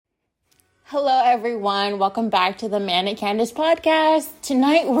Hello, everyone. Welcome back to the Manic Candace podcast.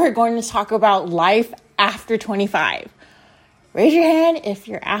 Tonight, we're going to talk about life after 25. Raise your hand if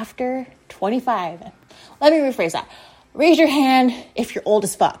you're after 25. Let me rephrase that. Raise your hand if you're old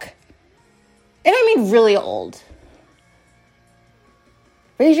as fuck. And I mean really old.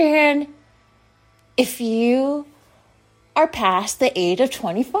 Raise your hand if you are past the age of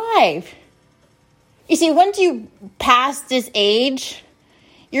 25. You see, once you pass this age,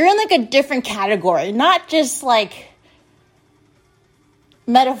 you're in like a different category, not just like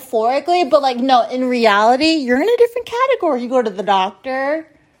metaphorically, but like, no, in reality, you're in a different category. You go to the doctor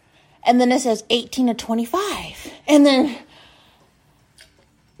and then it says 18 to 25. And then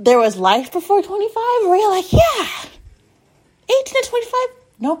there was life before 25 where you're like, yeah, 18 to 25,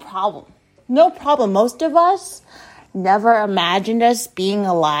 no problem. No problem. Most of us never imagined us being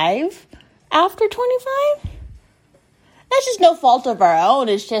alive after 25. That's just no fault of our own.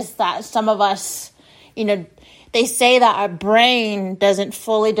 It's just that some of us, they say that our brain doesn't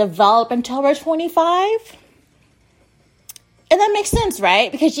fully develop until we're 25. And that makes sense, right?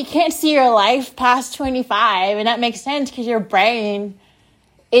 Because you can't see your life past 25. And that makes sense because your brain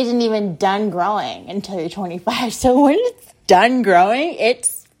isn't even done growing until you're 25. So when it's done growing, it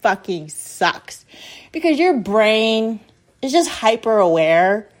fucking sucks. Because your brain is just hyper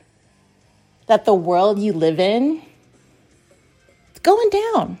aware that the world you live in going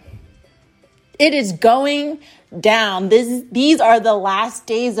down. It is going down. These are the last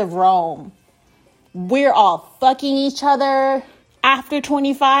days of Rome. We're all fucking each other after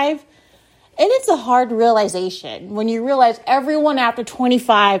 25. And it's a hard realization when you realize everyone after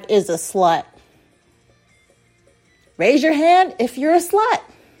 25 is a slut. Raise your hand if you're a slut.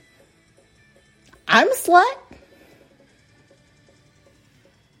 I'm a slut.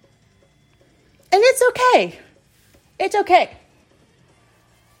 And it's okay. It's okay.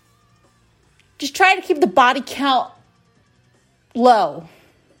 Just try to keep the body count low.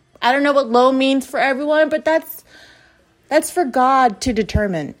 I don't know what low means for everyone, but that's for God to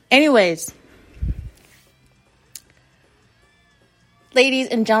determine. Anyways, ladies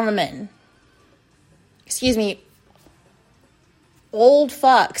and gentlemen, old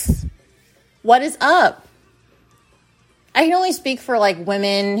fucks, what is up? I can only speak for like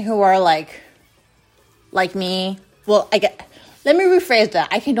women who are like me. Well, let me rephrase that.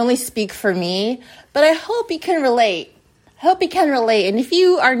 I can only speak for me, but I hope you can relate. And if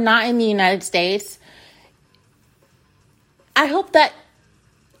you are not in the United States, I hope that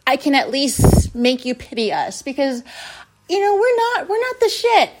I can at least make you pity us because, we're not the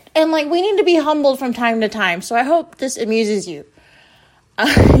shit. And like, we need to be humbled from time to time. So I hope this amuses you.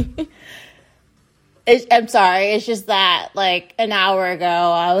 I'm sorry. It's just that like an hour ago,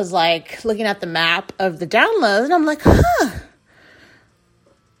 I was like looking at the map of the downloads and I'm like,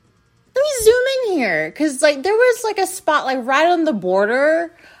 let me zoom in here, because like there was like a spot like right on the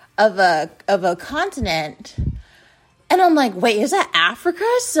border of a continent, and I'm like, wait, is that Africa?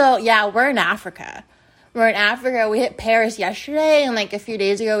 So yeah, we're in Africa. We hit Paris yesterday, and like a few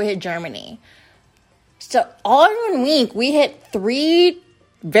days ago we hit Germany. So all in 1 week we hit 3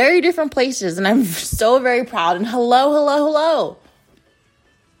 very different places, and I'm so very proud. And hello.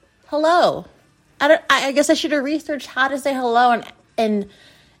 I guess I should have researched how to say hello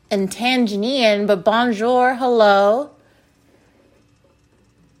in Tanzanian, but bonjour, hello.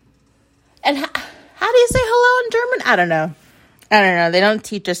 And how do you say hello in German? I don't know. They don't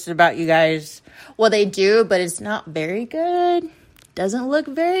teach us about you guys. Well, they do, but it's not very good. Doesn't look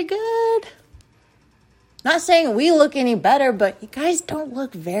very good. Not saying we look any better, but you guys don't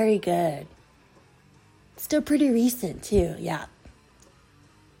look very good. Still pretty recent, too. Yeah,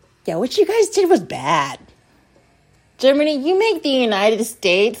 what you guys did was bad. Germany, you make the United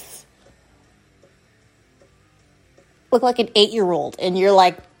States look like an 8-year-old, and you're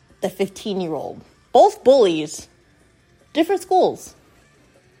like the 15-year-old. Both bullies. Different schools.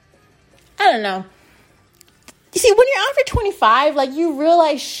 I don't know. You see, when you're after 25, like, you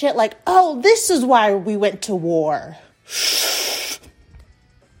realize shit like, oh, this is why we went to war. This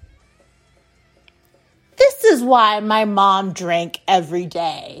is why my mom drank every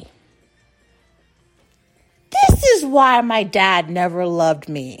day. This is why my dad never loved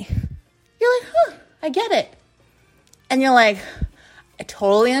me. You're like, I get it. And you're like, I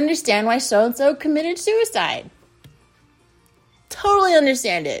totally understand why so-and-so committed suicide. Totally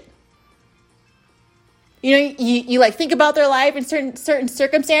understand it. You like think about their life in certain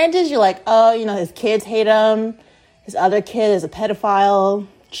circumstances. You're like, oh, his kids hate him. His other kid is a pedophile,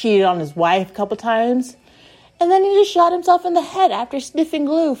 cheated on his wife a couple times. And then he just shot himself in the head after sniffing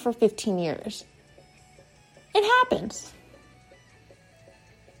glue for 15 years. It happens.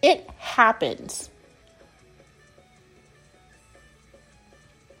 It happens.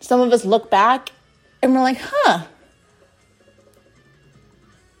 Some of us look back and we're like,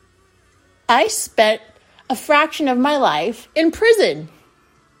 I spent a fraction of my life in prison.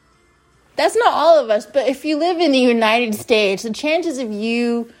 That's not all of us, but if you live in the United States, the chances of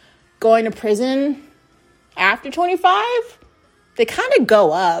you going to prison after 25, they kind of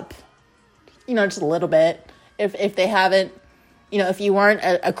go up, just a little bit. If they haven't, if you weren't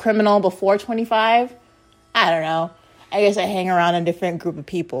a criminal before 25, I don't know. I guess I hang around a different group of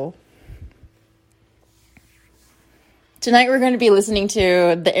people. Tonight we're going to be listening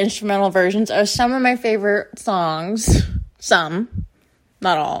to the instrumental versions of some of my favorite songs. Some,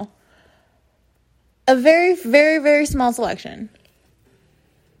 not all. A very, very, very small selection.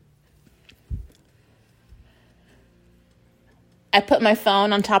 I put my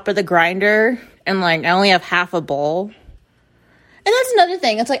phone on top of the grinder and I only have half a bowl. And that's another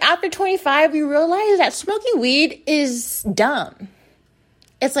thing. It's after 25, you realize that smoking weed is dumb.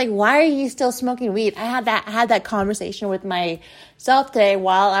 It's why are you still smoking weed? I had that conversation with myself today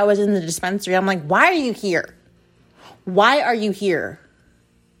while I was in the dispensary. I'm like, why are you here? Why are you here?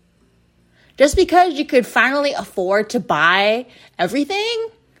 Just because you could finally afford to buy everything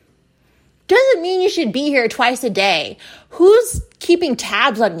doesn't mean you should be here twice a day. Who's keeping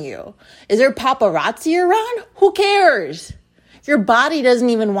tabs on you? Is there paparazzi around? Who cares? Your body doesn't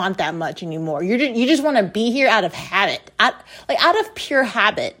even want that much anymore. You just want to be here out of habit. Out of pure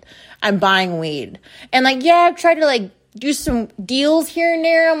habit, I'm buying weed. And I've tried to do some deals here and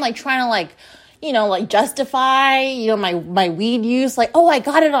there. I'm trying to justify, my weed use. I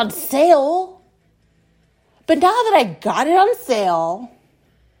got it on sale. But now that I got it on sale,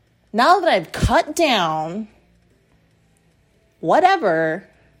 now that I've cut down, whatever,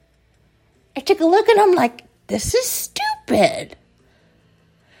 I took a look and I'm like, this is stupid.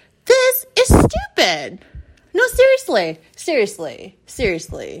 This is stupid. No,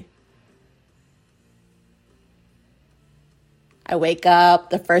 seriously. I wake up,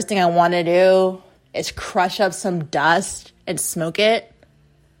 the first thing I want to do is crush up some dust and smoke it.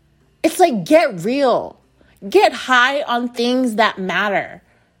 It's get real. Get high on things that matter.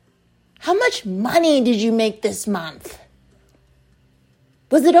 How much money did you make this month?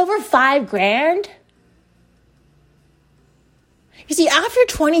 Was it over $5,000? You see, after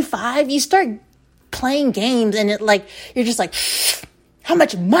 25, you start playing games and you're just how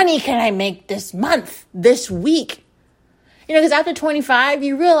much money can I make this month, this week? Because after 25,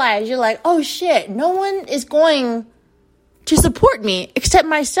 you realize you're oh shit, no one is going to support me except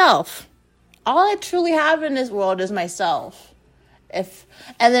myself. All I truly have in this world is myself. And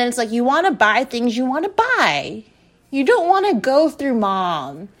then it's you want to buy things you want to buy. You don't want to go through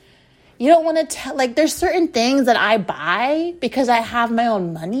mom. You don't want to tell, there's certain things that I buy because I have my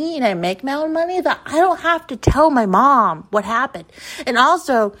own money and I make my own money that I don't have to tell my mom what happened. And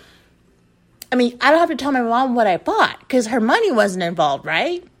also, I don't have to tell my mom what I bought because her money wasn't involved,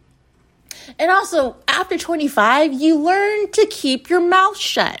 right? And also, after 25, you learn to keep your mouth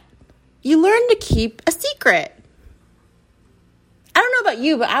shut. You learn to keep a secret. I don't know about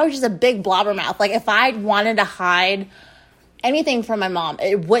you, but I was just a big blabbermouth. If I wanted to hide anything from my mom,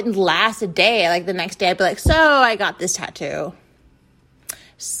 it wouldn't last a day. The next day I'd be so I got this tattoo.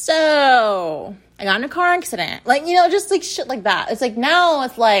 So I got in a car accident. Just shit like that. It's now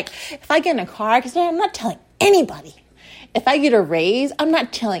it's if I get in a car accident, I'm not telling anybody. If I get a raise, I'm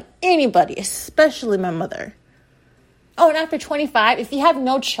not telling anybody, especially my mother. Oh, and after 25, if you have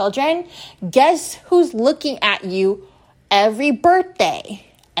no children, guess who's looking at you every birthday,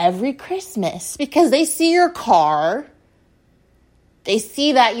 every Christmas? Because they see your car. They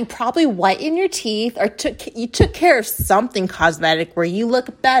see that you probably whitened your teeth or you took care of something cosmetic where you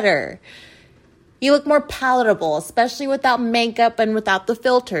look better. You look more palatable, especially without makeup and without the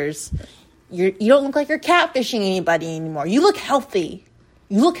filters. You don't look like you're catfishing anybody anymore. You look healthy.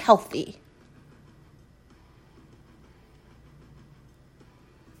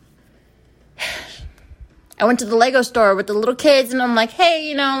 I went to the Lego store with the little kids and I'm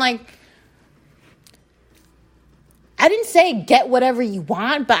hey, I didn't say get whatever you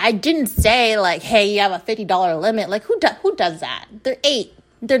want, but I didn't say hey, you have a $50 limit. Who does that? They're 8,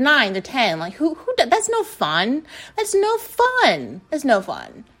 they're 9, they're 10. Who does? That's no fun. That's no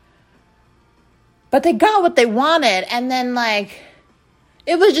fun. But they got what they wanted, and then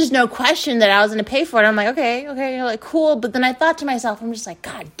it was just no question that I was going to pay for it. I'm okay, cool. But then I thought to myself, I'm just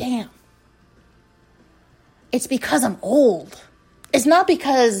God damn. It's because I'm old. It's not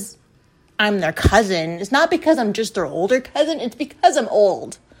because I'm their cousin. It's not because I'm just their older cousin. It's because I'm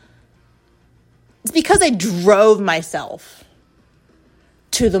old. It's because I drove myself.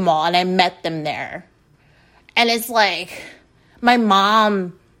 to the mall and I met them there. And it's like, my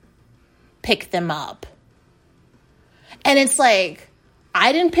mom picked them up. And it's like,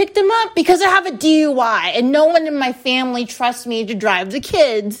 I didn't pick them up because I have a DUI and no one in my family trusts me to drive the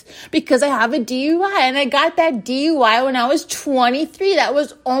kids because I have a DUI. And I got that DUI when I was 23. That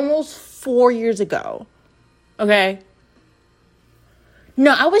was almost 4 years ago. Okay?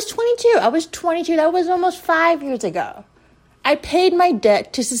 No, I was 22. That was almost 5 years ago. I paid my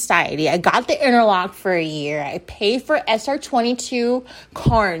debt to society. I got the interlock for a year. I paid for SR22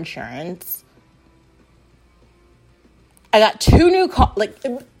 car insurance. I got 2 new cars.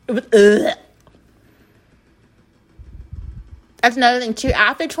 That's another thing too.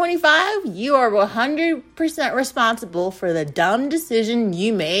 After 25, you are 100% responsible for the dumb decision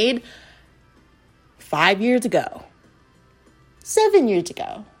you made 5 years ago, 7 years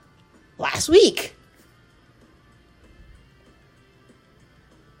ago, last week.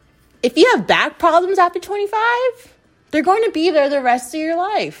 If you have back problems after 25, they're going to be there the rest of your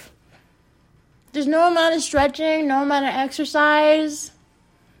life. There's no amount of stretching, no amount of exercise.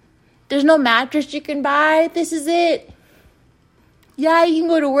 There's no mattress you can buy. This is it. Yeah, you can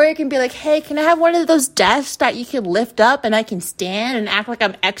go to work and be like, hey, can I have one of those desks that you can lift up and I can stand and act like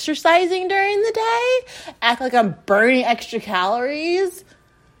I'm exercising during the day? Act like I'm burning extra calories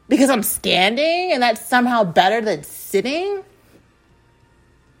because I'm standing and that's somehow better than sitting?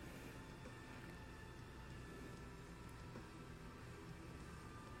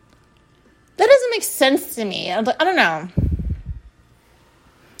 That doesn't make sense to me. I don't know.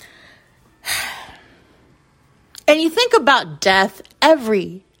 And you think about death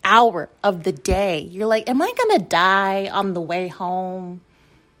every hour of the day. You're like, am I going to die on the way home?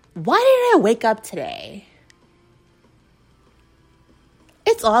 Why did I wake up today?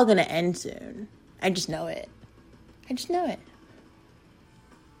 It's all going to end soon. I just know it.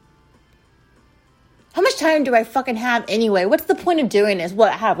 How much time do I fucking have anyway? What's the point of doing this?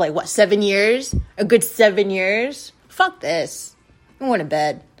 I have 7 years? A good 7 years? Fuck this. I'm going to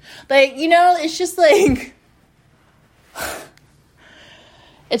bed. It's just like...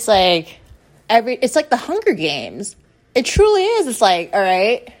 It's like the Hunger Games. It truly is. It's like, all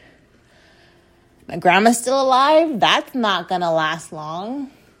right, my grandma's still alive. That's not going to last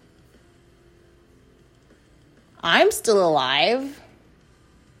long. I'm still alive.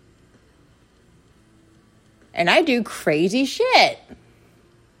 And I do crazy shit.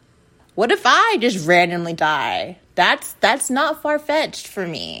 What if I just randomly die? That's not far-fetched for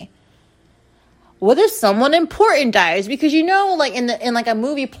me. What if someone important dies? Because in a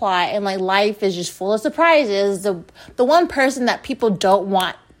movie plot and life is just full of surprises, the one person that people don't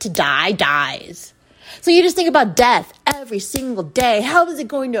want to die dies. So you just think about death every single day. How is it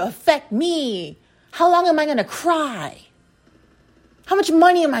going to affect me? How long am I going to cry? How much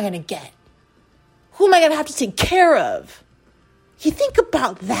money am I going to get? Who am I going to have to take care of? You think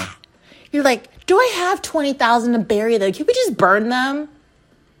about that. You're like, do I have $20,000 to bury them? Can we just burn them?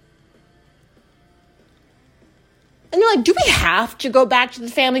 And you're like, do we have to go back to the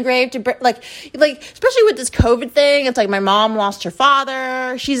family grave to especially with this COVID thing? It's like my mom lost her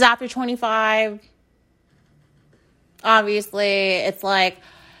father. She's after 25. Obviously, it's like,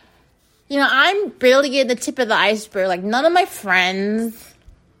 I'm barely at the tip of the iceberg. None of my friends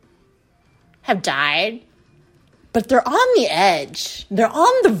have died, but they're on the edge. They're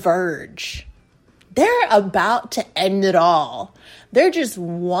on the verge. They're about to end it all. They're just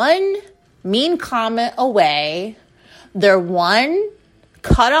one mean comment away. They're one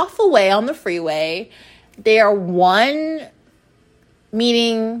cutoff away on the freeway. They are one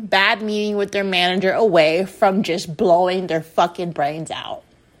bad meeting with their manager away from just blowing their fucking brains out.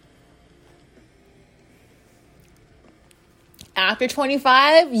 After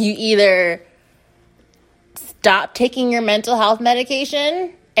 25, you either stop taking your mental health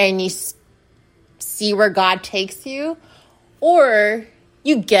medication and you see where God takes you, or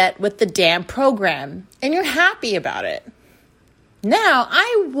you get with the damn program and you're happy about it. Now,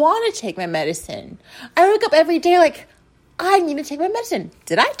 I want to take my medicine. I wake up every day like, I need to take my medicine.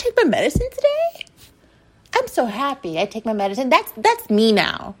 Did I take my medicine today? I'm so happy I take my medicine. That's me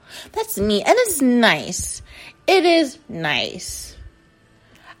now. That's me. And it's nice. It is nice.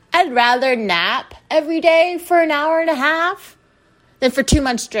 I'd rather nap every day for an hour and a half than for 2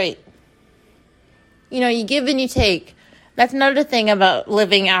 months straight. You give and you take. That's another thing about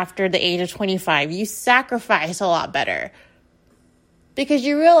living after the age of 25. You sacrifice a lot better. Because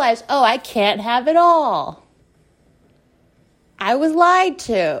you realize, I can't have it all. I was lied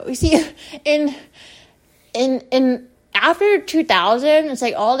to. You see, in after 2000, it's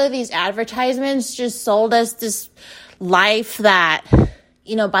like all of these advertisements just sold us this life that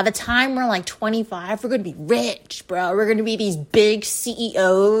By the time we're like 25, we're going to be rich, bro. We're going to be these big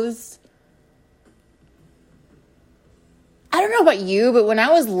CEOs. I don't know about you, but when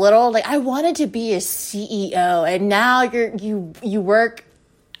I was little, I wanted to be a CEO. And now you work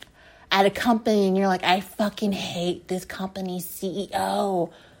at a company and you're like, I fucking hate this company's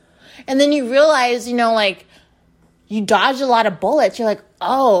CEO. And then you realize, you dodge a lot of bullets. You're like,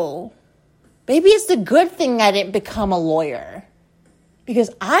 oh, maybe it's a good thing I didn't become a lawyer because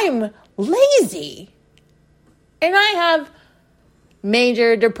I'm lazy and I have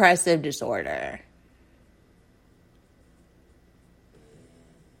major depressive disorder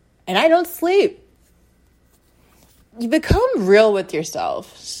and I don't sleep. You become real with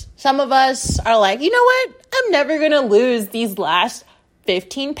yourself. Some of us are like, you know what? I'm never going to lose these last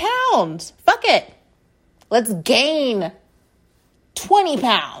 15 pounds. Fuck it. Let's gain 20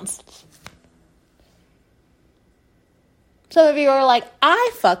 pounds. Some of you are like,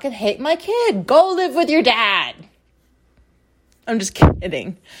 I fucking hate my kid. Go live with your dad. I'm just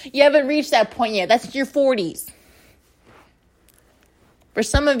kidding. You haven't reached that point yet. That's your 40s. For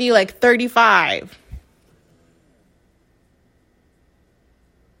some of you, 35.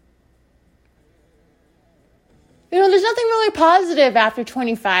 There's nothing really positive after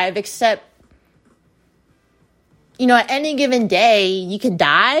 25 except, at any given day, you can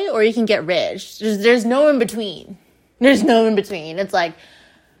die or you can get rich. There's no in between. There's no in between. It's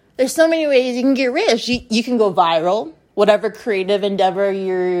there's so many ways you can get rich. You can go viral, whatever creative endeavor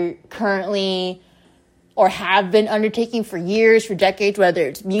you're currently or have been undertaking for years, for decades, whether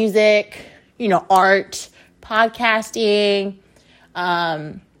it's music, art, podcasting,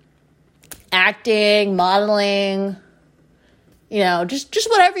 acting, modeling, just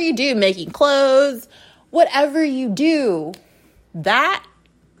whatever you do, making clothes, whatever you do, that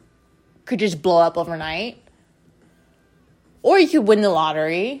could just blow up overnight. Or you could win the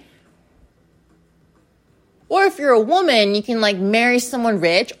lottery. Or if you're a woman, you can marry someone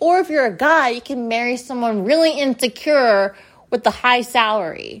rich. Or if you're a guy, you can marry someone really insecure with a high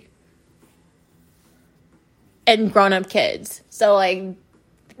salary and grown-up kids. So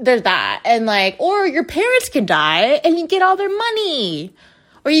there's that. And or your parents can die and you get all their money.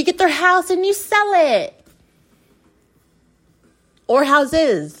 Or you get their house and you sell it. Or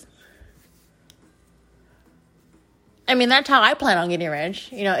houses. I mean, that's how I plan on getting rich.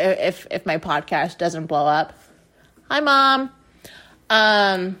 If my podcast doesn't blow up. Hi, Mom.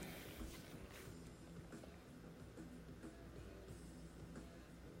 As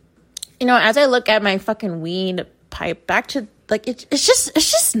I look at my fucking weed pipe, back to it's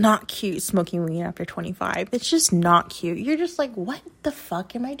just not cute smoking weed after 25. It's just not cute. You're just like, what the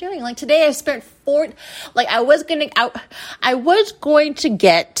fuck am I doing? Today I spent I was going to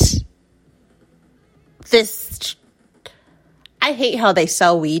get this. I hate how they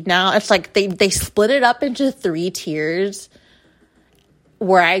sell weed now. It's they split it up into 3 tiers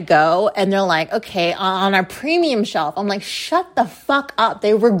where I go, and they're like, okay, on our premium shelf. I'm like, shut the fuck up.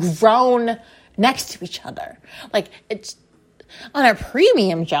 They were grown next to each other. It's on a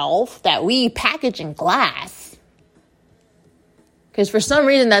premium shelf that we package in glass. Because for some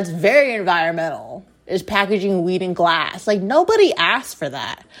reason, that's very environmental, is packaging weed in glass. Nobody asked for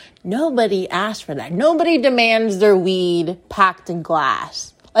that. Nobody asked for that. Nobody demands their weed packed in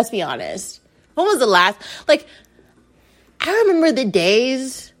glass. Let's be honest. When was the last? I remember the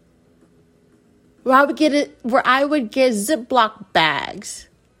days where I would get Ziploc bags.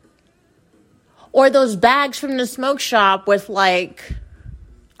 Or those bags from the smoke shop with Batman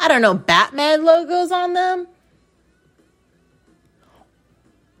logos on them.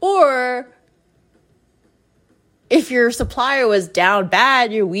 Or if your supplier was down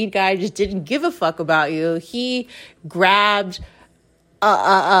bad, your weed guy just didn't give a fuck about you. He grabbed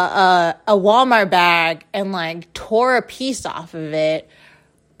a Walmart bag and tore a piece off of it,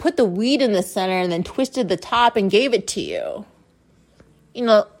 put the weed in the center, and then twisted the top and gave it to you.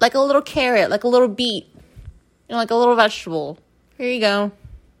 Like a little carrot, like a little beet, like a little vegetable. Here you go.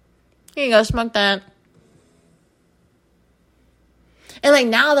 Here you go, smoke that.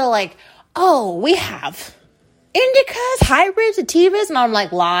 And now they're like, oh, we have indicas, hybrids, sativas. And I'm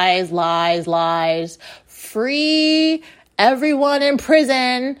like, lies, lies, lies. Free everyone in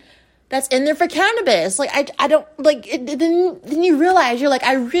prison that's in there for cannabis. I don't, then you realize you're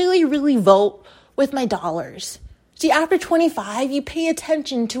I really, really vote with my dollars. See, after 25, you pay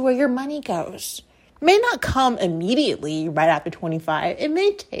attention to where your money goes. It may not come immediately right after 25. It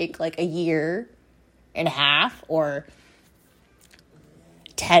may take a year and a half or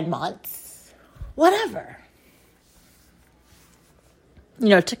 10 months, whatever.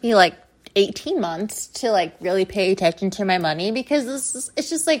 It took me 18 months to like really pay attention to my money, because it's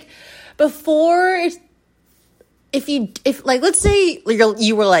just like before, if like, let's say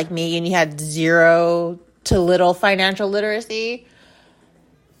you were like me and you had zero to little financial literacy,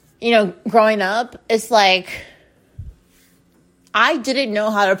 growing up, it's like I didn't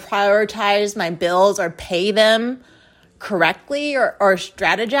know how to prioritize my bills or pay them correctly or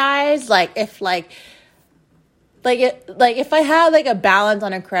strategize. Like if if I had like a balance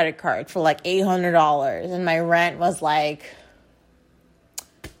on a credit card for like $800 and my rent was like,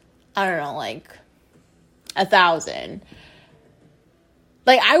 I don't know, like $1,000,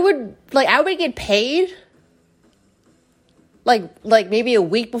 I would get paid like maybe a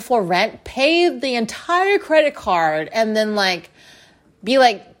week before rent, pay the entire credit card, and then like be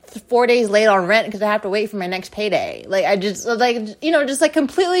like 4 days late on rent because I have to wait for my next payday. Like I just just like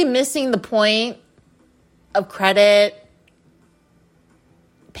completely missing the point of credit,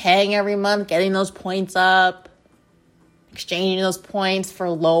 paying every month, getting those points up, exchanging those points for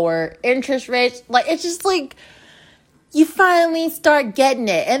lower interest rates. Like, it's just like you finally start getting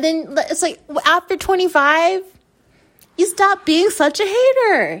it. And then it's like after 25, you stop being such a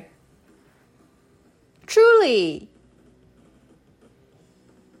hater. Truly.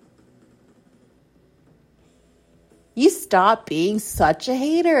 You stop being such a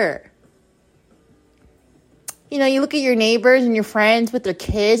hater. You look at your neighbors and your friends with their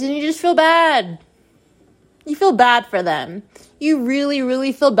kids and you just feel bad. You feel bad for them. You really,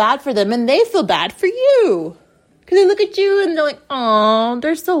 really feel bad for them, and they feel bad for you. Because they look at you and they're like, oh,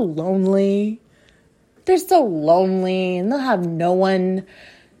 they're so lonely. They're so lonely, and they'll have no one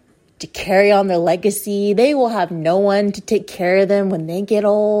to carry on their legacy. They will have no one to take care of them when they get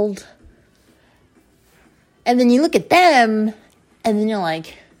old. And then you look at them, and then you're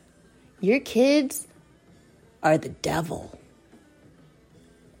like, your kids are the devil.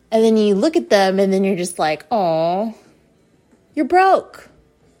 And then you look at them, and then you're just like, oh, you're broke.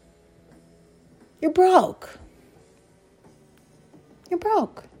 You're broke. You're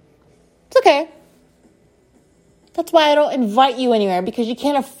broke. It's okay. That's why I don't invite you anywhere, because you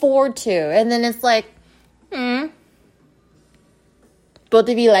can't afford to. And then it's like, both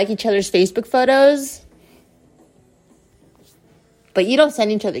of you like each other's Facebook photos, but you don't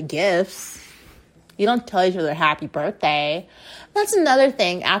send each other gifts. You don't tell each other happy birthday. That's another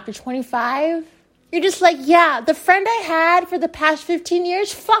thing. After 25, you're just like, yeah, the friend I had for the past 15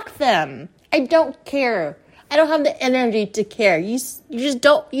 years, fuck them. I don't care. I don't have the energy to care. You just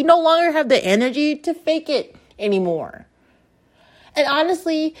don't. You no longer have the energy to fake it anymore. And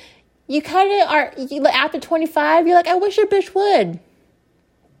honestly, you kind of are, after 25, you're like, I wish a bitch would.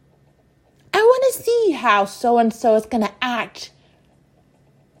 I want to see how so-and-so is going to act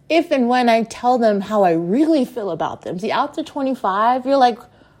if and when I tell them how I really feel about them. See, after 25, you're like,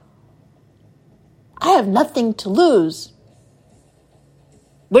 I have nothing to lose.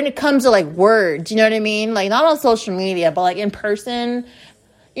 When it comes to like words, you know what I mean? Like not on social media, but like in person,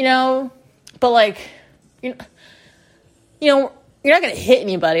 but like, you're not going to hit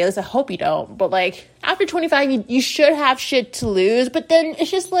anybody. At least I hope you don't. But like after 25, you should have shit to lose. But then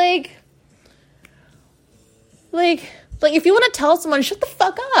it's just like if you want to tell someone, shut the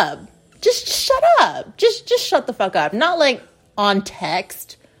fuck up. Just shut up. Just shut the fuck up. Not like on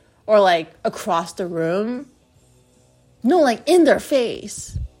text or like across the room. No, like in their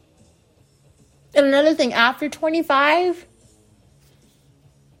face. And another thing, after 25,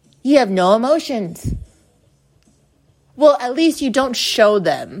 you have no emotions. Well, at least you don't show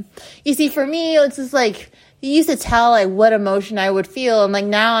them. You see, for me, it's just like, you used to tell like what emotion I would feel. And like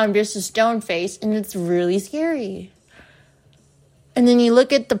now I'm just a stone face, and it's really scary. And then you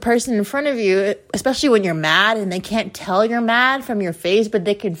look at the person in front of you, especially when you're mad, and they can't tell you're mad from your face, but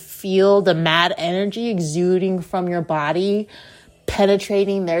they can feel the mad energy exuding from your body,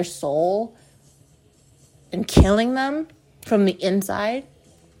 penetrating their soul and killing them from the inside.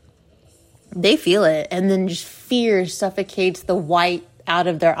 They feel it, and then just fear suffocates the white out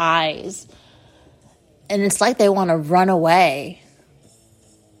of their eyes. And it's like they want to run away.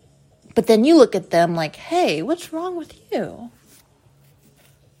 But then you look at them like, hey, what's wrong with you?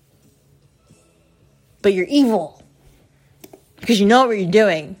 But you're evil. Because you know what you're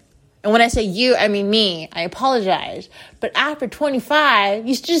doing. And when I say you, I mean me. I apologize. But after 25,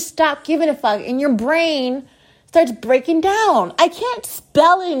 you just stop giving a fuck. And your brain starts breaking down. I can't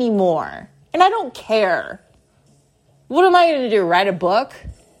spell anymore. And I don't care. What am I going to do? Write a book?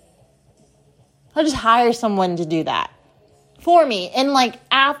 I'll just hire someone to do that for me. And like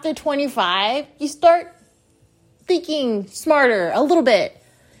after 25, you start thinking smarter a little bit.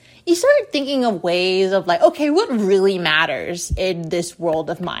 you start thinking of ways of like, okay, what really matters in this world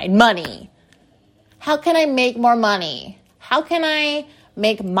of mine? Money. How can I make more money? How can I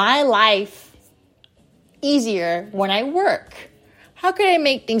make my life easier when I work? How can I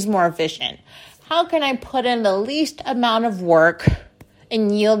make things more efficient? How can I put in the least amount of work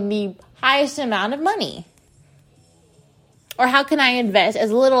and yield me highest amount of money? Or how can I invest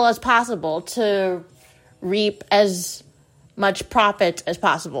as little as possible to reap as much profit as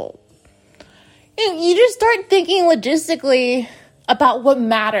possible? You just start thinking logistically about what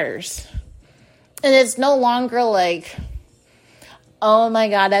matters. And it's no longer like, oh my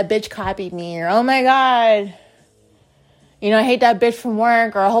God, that bitch copied me. Or, oh my God, I hate that bitch from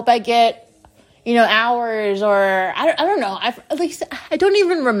work. Or I hope I get, hours. Or I don't know. I don't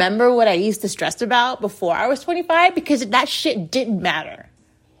even remember what I used to stress about before I was 25 because that shit didn't matter.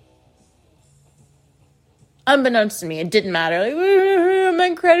 Unbeknownst to me, it didn't matter. Like,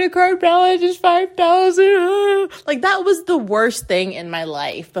 my credit card balance is $5,000. Like, that was the worst thing in my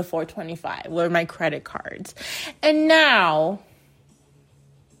life before 25, were my credit cards. And now,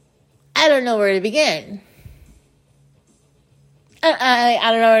 I don't know where to begin.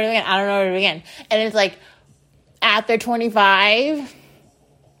 I don't know where to begin. I don't know where to begin. And it's like, after 25...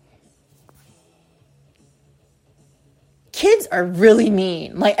 kids are really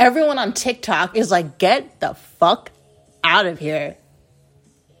mean. Like, everyone on TikTok is like, get the fuck out of here.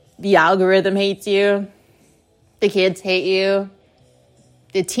 The algorithm hates you. The kids hate you.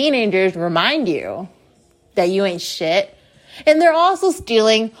 The teenagers remind you that you ain't shit. And they're also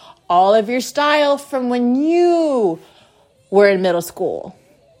stealing all of your style from when you were in middle school.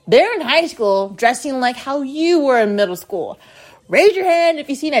 They're in high school dressing like how you were in middle school. Raise your hand if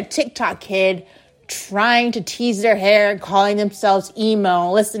you've seen a TikTok kid trying to tease their hair and calling themselves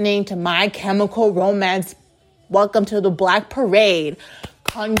emo, listening to My Chemical Romance, Welcome to the Black Parade.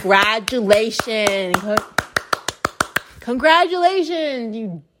 Congratulations. Congratulations,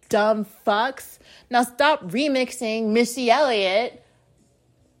 you dumb fucks. Now stop remixing Missy Elliott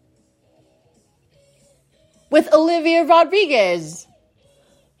with Olivia Rodrigo.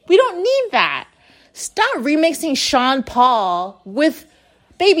 We don't need that. Stop remixing Sean Paul with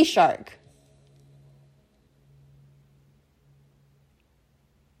Baby Shark.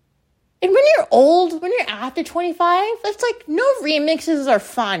 And when you're old, when you're after 25, it's like no remixes are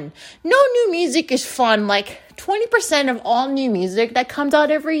fun. No new music is fun. Like 20% of all new music that comes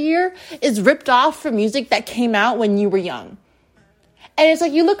out every year is ripped off from music that came out when you were young. And it's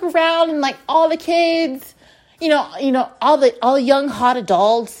like you look around and like all the kids, all the young hot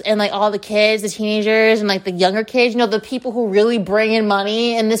adults and like all the kids, the teenagers and like the younger kids, the people who really bring in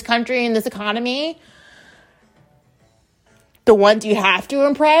money in this country, in this economy. The ones you have to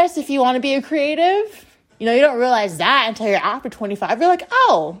impress if you want to be a creative. You don't realize that until you're after 25. You're like,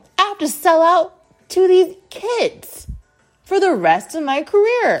 oh, I have to sell out to these kids for the rest of my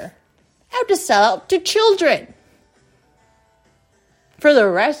career. I have to sell out to children for the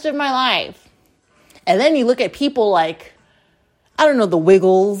rest of my life. And then you look at people like, I don't know, the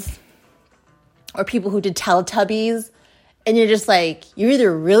Wiggles or people who did Teletubbies. And you're just like, you're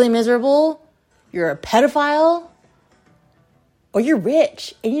either really miserable, you're a pedophile, or you're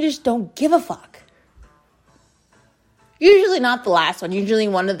rich and you just don't give a fuck. Usually not the last one. Usually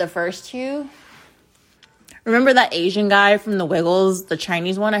one of the first two. Remember that Asian guy from the Wiggles, the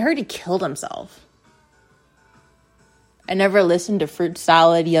Chinese one? I heard he killed himself. I never listened to Fruit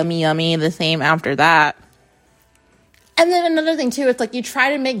Salad, Yummy Yummy, the same after that. And then another thing too, it's like you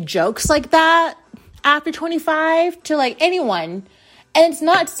try to make jokes like that after 25 to like anyone. And it's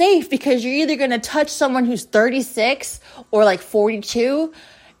not safe because you're either going to touch someone who's 36 or like 42.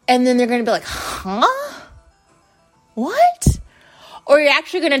 And then they're going to be like, huh? What? Or you're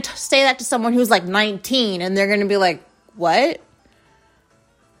actually going to say that to someone who's like 19 and they're going to be like, what?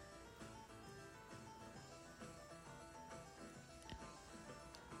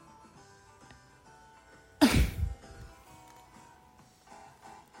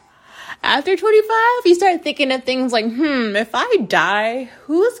 After 25, you start thinking of things like, if I die,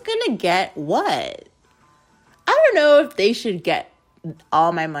 who's gonna get what? I don't know if they should get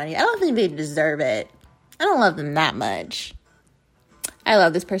all my money. I don't think they deserve it. I don't love them that much. I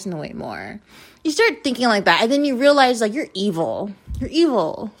love this person way more. You start thinking like that, and then you realize, like, you're evil. You're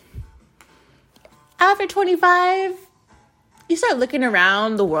evil. After 25, you start looking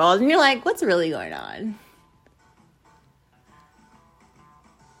around the world, and you're like, what's really going on?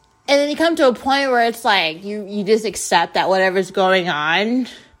 And then you come to a point where it's like, you just accept that whatever's going on,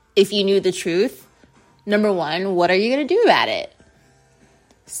 if you knew the truth, number one, what are you going to do about it?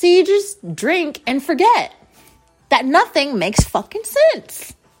 So you just drink and forget that nothing makes fucking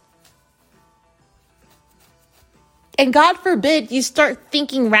sense. And God forbid you start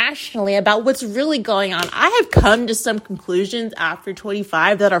thinking rationally about what's really going on. I have come to some conclusions after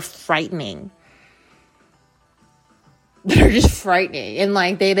 25 that are frightening. That are just frightening. And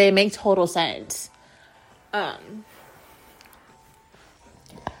like they make total sense. After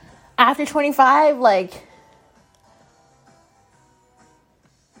 25, like,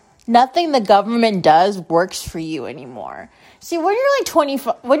 nothing the government does works for you anymore. See, when you're like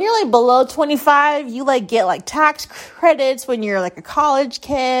 25, when you're like below 25, you like get like tax credits when you're like a college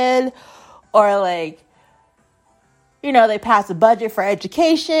kid, or like, you know, they pass a budget for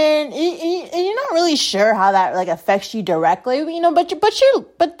education, and you're not really sure how that like affects you directly, you know, but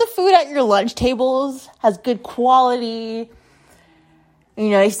the food at your lunch tables has good quality. You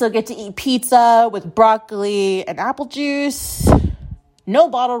know, you still get to eat pizza with broccoli and apple juice. No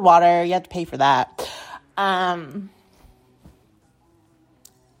bottled water. You have to pay for that.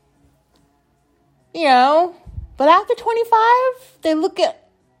 You know, but after 25, they look at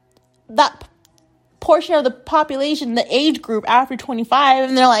that portion of the population, the age group after 25,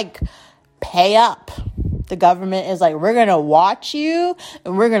 and they're like, pay up. The government is like, we're going to watch you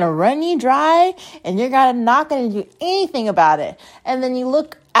and we're going to run you dry and you're not going to do anything about it. And then you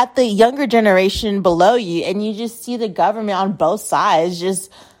look at the younger generation below you and you just see the government on both sides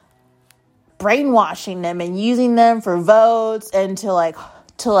just brainwashing them and using them for votes and to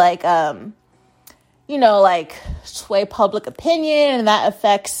you know, like sway public opinion, and that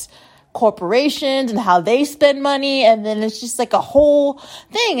affects corporations and how they spend money, and then it's just like a whole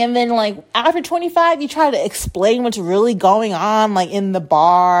thing. And then like after 25, you try to explain what's really going on, like in the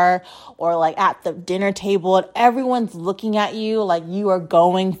bar or like at the dinner table, and everyone's looking at you like you are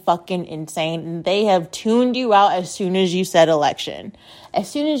going fucking insane, and they have tuned you out as soon as you said election, as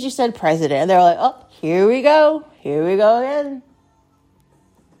soon as you said president. They're like, oh, here we go again.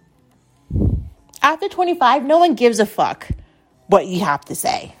 After 25, no one gives a fuck what you have to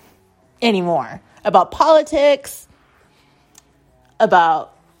say anymore about politics,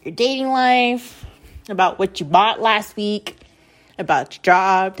 about your dating life, about what you bought last week, about your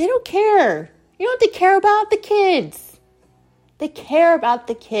job. They don't care. You know what they care about? The kids. They care about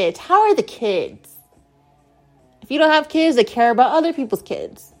the kids. How are the kids? If you don't have kids, they care about other people's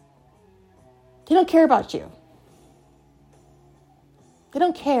kids. They don't care about you. They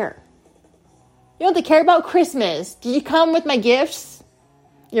don't care. You know what they care about? Christmas. Did you come with my gifts?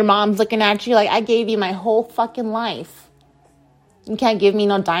 Your mom's looking at you like, I gave you my whole fucking life. You can't give me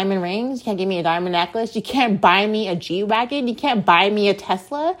no diamond rings. You can't give me a diamond necklace. You can't buy me a G-Wagon. You can't buy me a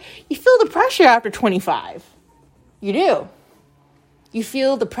Tesla. You feel the pressure after 25. You do. You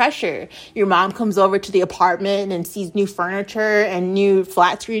feel the pressure. Your mom comes over to the apartment and sees new furniture and new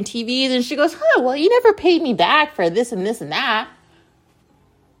flat screen TVs, and she goes, well, you never paid me back for this and this and that.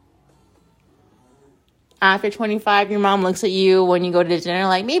 After 25, your mom looks at you when you go to dinner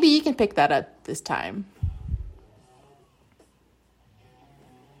like, maybe you can pick that up this time.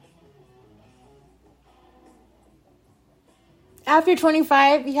 After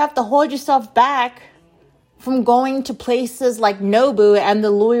 25, you have to hold yourself back from going to places like Nobu and the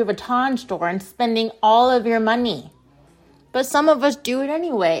Louis Vuitton store and spending all of your money. But some of us do it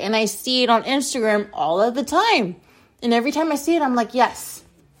anyway, and I see it on Instagram all of the time. And every time I see it, I'm like, yes.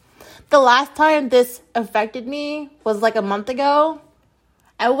 The last time this affected me was like a month ago.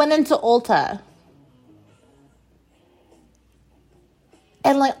 I went into Ulta.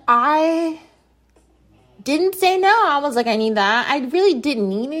 And like, I didn't say no. I was like, I need that. I really didn't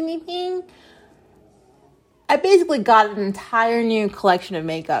need anything. I basically got an entire new collection of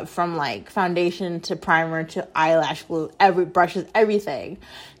makeup, from like foundation to primer to eyelash glue, brushes, everything.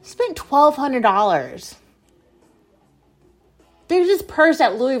 Spent $1,200. There's this purse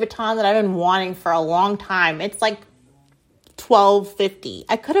at Louis Vuitton that I've been wanting for a long time. It's like $1,250.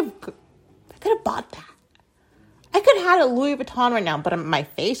 I could have bought that. I could have had a Louis Vuitton right now, but my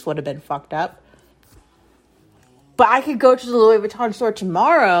face would have been fucked up. But I could go to the Louis Vuitton store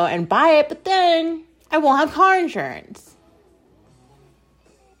tomorrow and buy it, but then I won't have car insurance.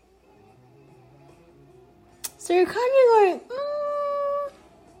 So you're kind of going,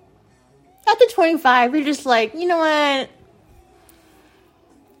 After 25, you're just like, you know what?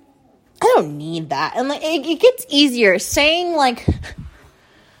 I don't need that. And like, it gets easier saying like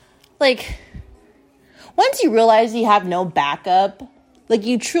once you realize you have no backup, like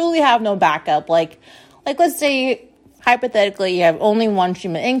you truly have no backup, like let's say hypothetically you have only one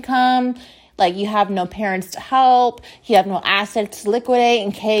stream of income, like you have no parents to help, you have no assets to liquidate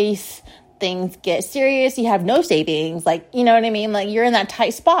in case things get serious, you have no savings, like, you know what I mean? Like, you're in that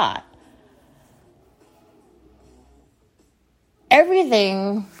tight spot.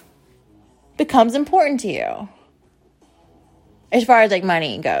 Everything becomes important to you. as far as like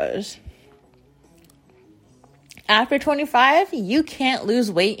money goes. After 25, you can't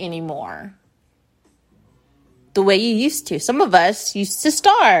lose weight anymore the way you used to. Some of us used to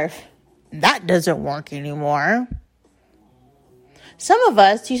starve. That doesn't work anymore. Some of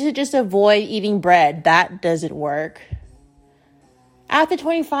us used to just avoid eating bread. That doesn't work. After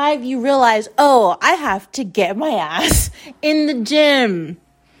 25, you realize, oh, I have to get my ass in the gym.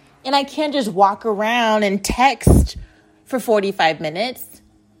 And I can't just walk around and text for 45 minutes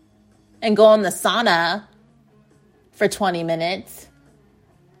and go in the sauna for 20 minutes.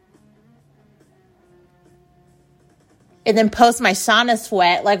 And then post my sauna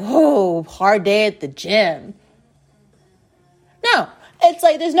sweat like, oh, hard day at the gym. No, it's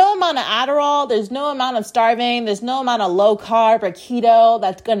like there's no amount of Adderall, there's no amount of starving, there's no amount of low carb or keto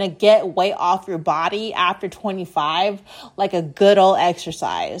that's going to get weight off your body after 25 like a good old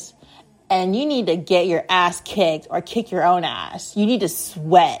exercise. And you need to get your ass kicked or kick your own ass. You need to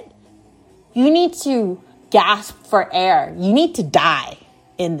sweat. You need to gasp for air. You need to die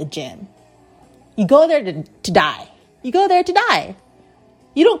in the gym. You go there to die. You go there to die.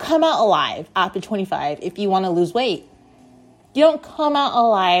 You don't come out alive after 25 if you want to lose weight. You don't come out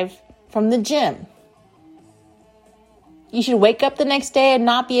alive from the gym. You should wake up the next day and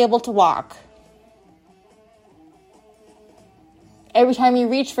not be able to walk. Every time you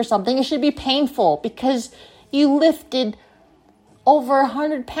reach for something, it should be painful because you lifted over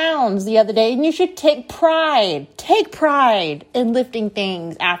 100 pounds the other day, and you should take pride in lifting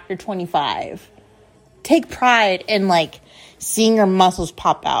things after 25. Take pride in like seeing your muscles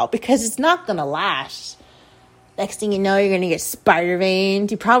pop out because it's not going to last. Next thing you know, you're going to get spider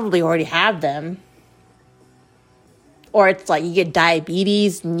veins. You probably already have them. Or it's like you get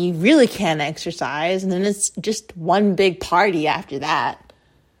diabetes and you really can't exercise. And then it's just one big party after that.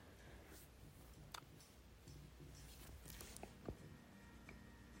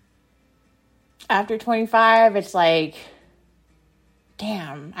 After 25, it's like,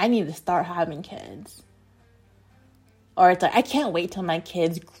 damn, I need to start having kids. Or it's like, I can't wait till my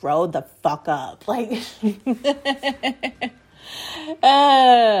kids grow the fuck up. Like,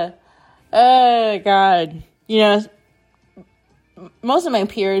 oh, God. You know, most of my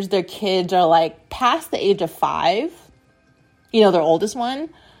peers, their kids are like past the age of 5. You know, their oldest one.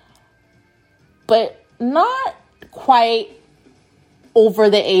 But not quite over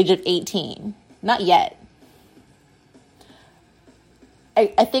the age of 18. Not yet.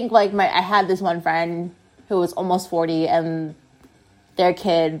 I think like I had this one friend who was almost 40 and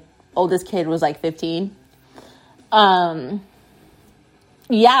their oldest kid was like 15. Yeah,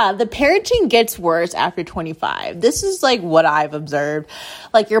 the parenting gets worse after 25. This is like what I've observed.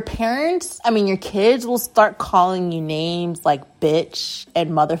 Like your kids will start calling you names like bitch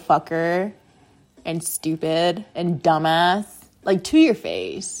and motherfucker and stupid and dumbass, like to your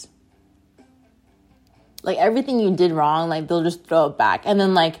face. Like everything you did wrong, like they'll just throw it back. And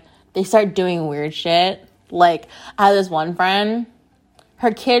then like they start doing weird shit. Like I had this one friend,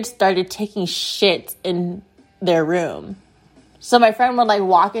 her kids started taking shit in their room. So my friend would like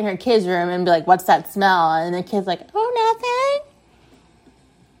walk in her kid's room and be like, what's that smell? And the kid's like, oh, nothing.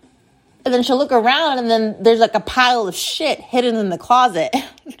 And then she'll look around and then there's like a pile of shit hidden in the closet.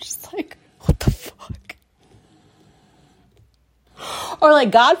 I'm just like, what the fuck? Or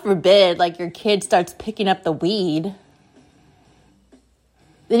like, God forbid, like your kid starts picking up the weed.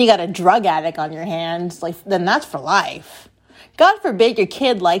 Then you got a drug addict on your hands. Like, then that's for life. God forbid your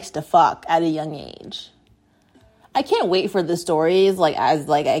kid likes to fuck at a young age. I can't wait for the stories, like, as,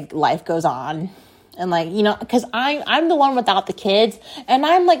 like, life goes on. And, like, you know, because I'm the one without the kids, and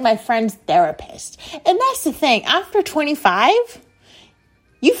I'm, like, my friend's therapist. And that's the thing. After 25,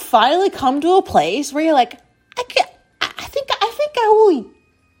 you finally come to a place where you're like, I think I will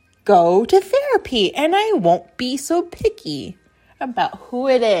go to therapy, and I won't be so picky about who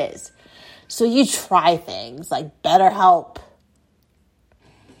it is. So you try things, like BetterHelp.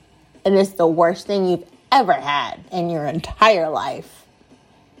 And it's the worst thing you've ever had in your entire life.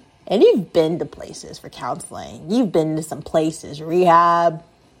 And you've been to places for counseling. You've been to some places, rehab.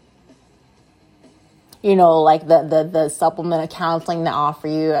 You know, like the supplement of counseling they offer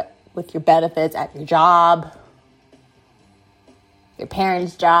you with your benefits at your job, your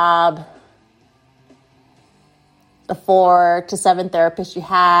parents' job, the 4 to 7 therapists you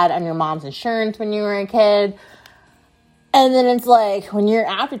had on your mom's insurance when you were a kid. And then it's like, when you're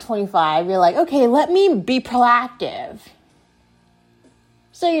after 25, you're like, okay, let me be proactive.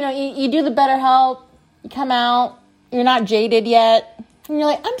 So, you know, you do the BetterHelp, you come out, you're not jaded yet, and you're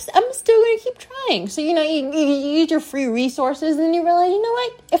like, I'm still going to keep trying. So, you know, you use your free resources, and then you realize, you know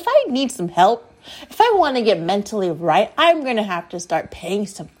what, if I need some help, If I want to get mentally right, I'm going to have to start paying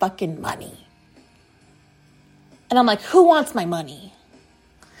some fucking money. And I'm like, who wants my money?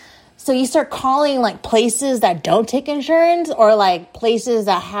 So you start calling like places that don't take insurance, or like places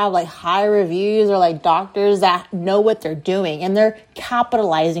that have like high reviews, or like doctors that know what they're doing and they're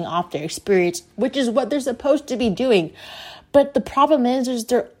capitalizing off their experience, which is what they're supposed to be doing. But the problem is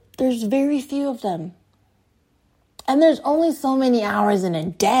there's very few of them. And there's only so many hours in a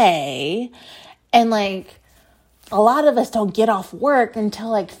day. And like a lot of us don't get off work until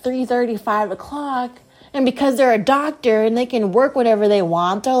like 3:30, 5 o'clock. And because they're a doctor and they can work whenever they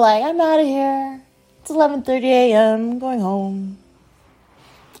want, they're like, I'm out of here. It's 11:30 a.m. I'm going home.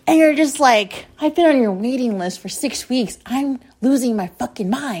 And you're just like, I've been on your waiting list for 6 weeks. I'm losing my fucking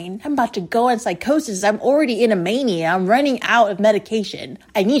mind. I'm about to go in psychosis. I'm already in a mania. I'm running out of medication.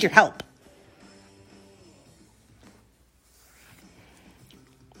 I need your help.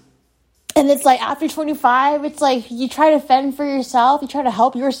 And it's like after 25, it's like you try to fend for yourself. You try to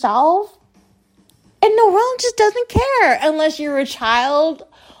help yourself. And the world just doesn't care unless you're a child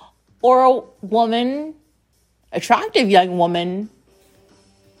or a woman, attractive young woman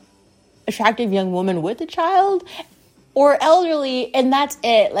with a child, or elderly, and that's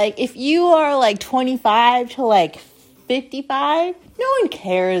it. Like if you are like 25 to like 55, no one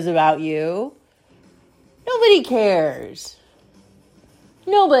cares about you. Nobody cares.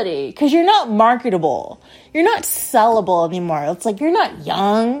 Nobody, because you're not marketable. You're not sellable anymore. It's like you're not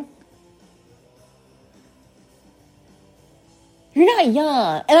young. You're not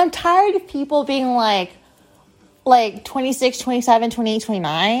young. And I'm tired of people being like 26, 27, 28,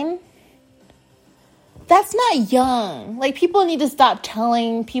 29. That's not young. Like, people need to stop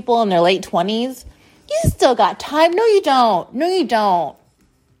telling people in their late 20s, you still got time. No, you don't. No, you don't.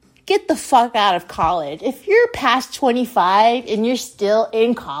 Get the fuck out of college. If you're past 25 and you're still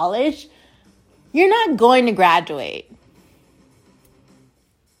in college, you're not going to graduate.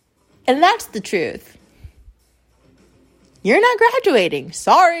 And that's the truth. You're not graduating.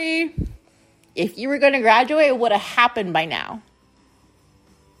 Sorry. If you were going to graduate, it would have happened by now.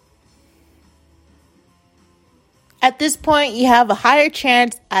 At this point, you have a higher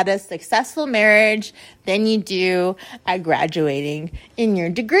chance at a successful marriage than you do at graduating in your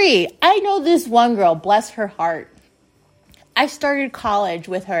degree. I know this one girl, bless her heart. I started college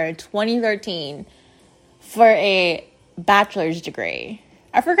with her in 2013 for a bachelor's degree.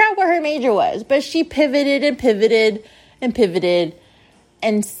 I forgot what her major was, but she pivoted and pivoted and pivoted.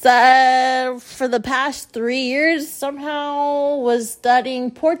 And so for the past 3 years, somehow was studying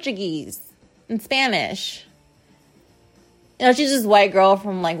Portuguese and Spanish. You know, she's this white girl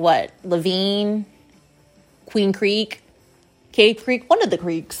from Levine, Queen Creek, Cave Creek, one of the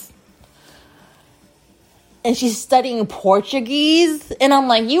creeks. And she's studying Portuguese. And I'm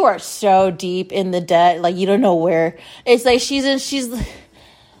like, you are so deep in the debt. Like, you don't know where. It's like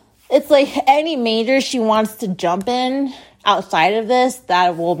it's like any major she wants to jump in outside of this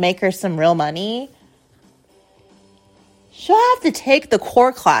that will make her some real money, she'll have to take the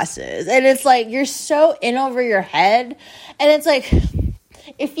core classes. And it's like, you're so in over your head. And it's like,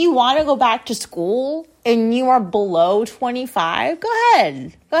 if you want to go back to school and you are below 25, go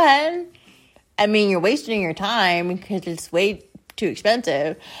ahead. Go ahead. I mean, you're wasting your time because it's way too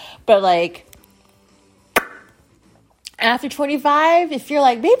expensive. But like, after 25, if you're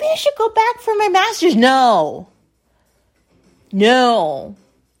like, maybe I should go back for my master's. No.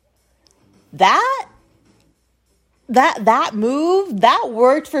 That move, that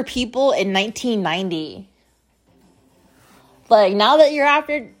worked for people in 1990. Like, now that you're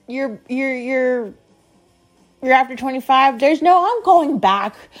after 25, there's no, I'm going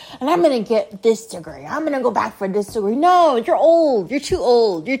back and I'm going to get this degree. I'm going to go back for this degree. No, you're old. You're too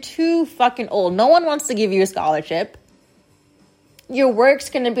old. You're too fucking old. No one wants to give you a scholarship. Your work's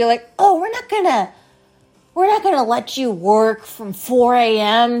going to be like, oh, we're not going to let you work from 4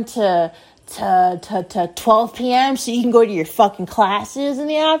 a.m. to 12 p.m. so you can go to your fucking classes in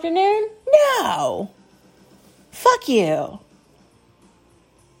the afternoon? No. Fuck you.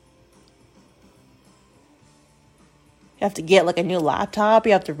 You have to get like a new laptop.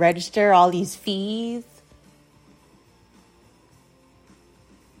 You have to register all these fees.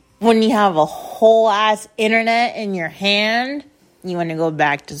 When you have a whole ass internet in your hand, you want to go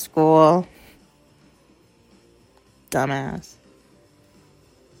back to school. Dumbass.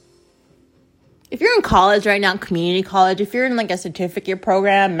 If you're in college right now, community college, if you're in like a certificate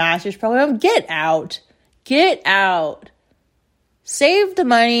program, master's program, get out. Get out. Save the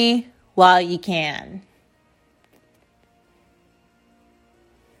money while you can.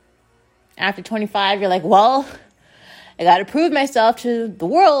 After 25, you're like, well, I got to prove myself to the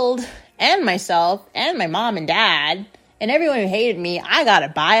world. and myself and my mom and dad and everyone who hated me, I gotta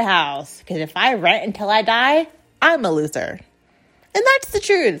buy a house. Because if I rent until I die, I'm a loser. And that's the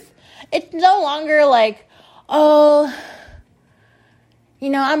truth. It's no longer like, oh, you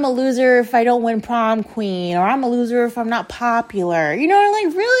know, I'm a loser if I don't win prom queen, or I'm a loser if I'm not popular. You know,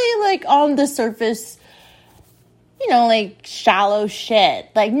 like really like on the surface, you know, like shallow shit.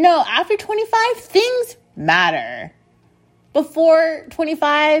 Like, no, after 25, things matter. Before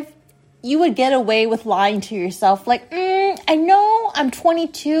 25, you would get away with lying to yourself. Like, I know I'm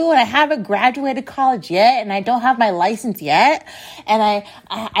 22 and I haven't graduated college yet, and I don't have my license yet, and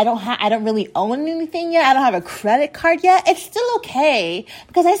I don't really own anything yet. I don't have a credit card yet. It's still okay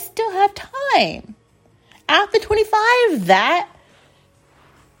because I still have time. After 25, that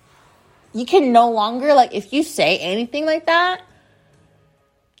you can no longer, like, if you say anything like that,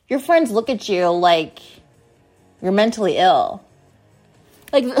 your friends look at you like you're mentally ill.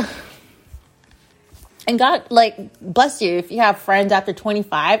 Like, and God, like, bless you if you have friends after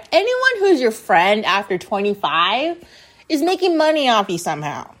 25. Anyone who's your friend after 25 is making money off you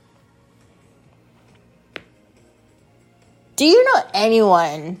somehow. Do you know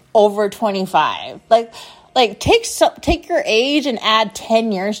anyone over 25? Like take your age and add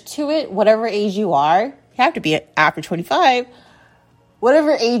 10 years to it, whatever age you are. You have to be after 25.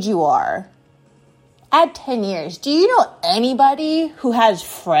 Whatever age you are. Add 10 years. Do you know anybody who has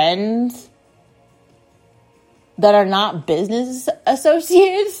friends that are not business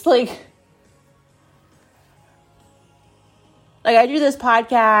associates? Like I do this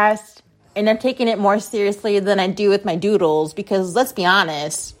podcast and I'm taking it more seriously than I do with my doodles, because let's be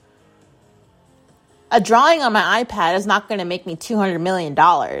honest, a drawing on my iPad is not going to make me $200 million.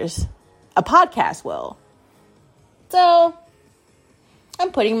 A podcast will. So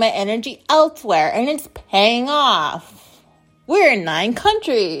I'm putting my energy elsewhere and it's paying off. We're in 9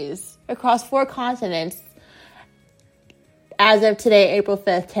 countries across 4 continents. As of today, April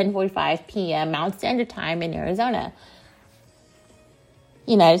 5th, 10:45 p.m. Mountain Standard Time in Arizona.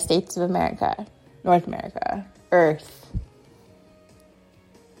 United States of America. North America. Earth.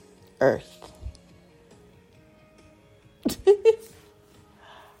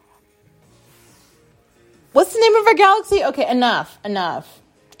 What's the name of our galaxy? Okay, enough.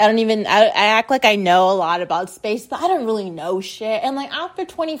 I act like I know a lot about space, but I don't really know shit. And like after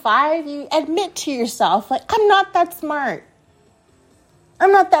 25, you admit to yourself, like, I'm not that smart.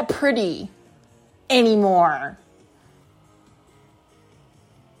 I'm not that pretty anymore.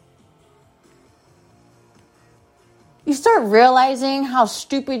 You start realizing how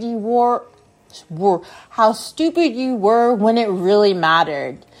stupid you were when it really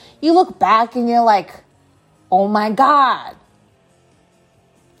mattered. You look back and you're like, oh my God,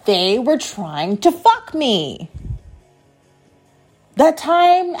 they were trying to fuck me. That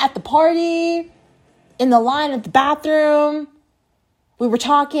time at the party, in the line at the bathroom, we were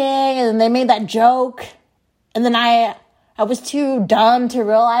talking and then they made that joke. And then I was too dumb to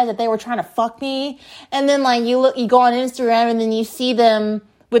realize that they were trying to fuck me. And then like you go on Instagram and then you see them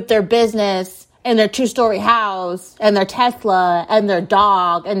with their business and their 2-story house and their Tesla and their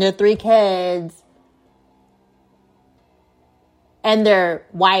dog and their 3 kids and their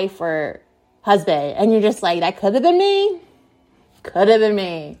wife or husband. And you're just like, that could have been me. Could have been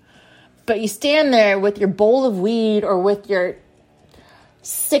me. But you stand there with your bowl of weed or with your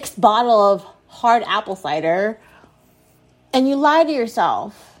 6th bottle of hard apple cider and you lie to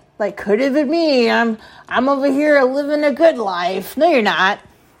yourself. Like, could have been me. I'm over here living a good life. No, you're not.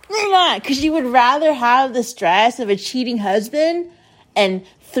 No, you're not. Because you would rather have the stress of a cheating husband and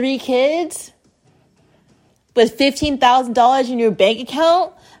 3 kids with $15,000 in your bank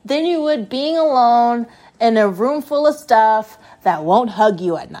account than you would being alone in a room full of stuff that won't hug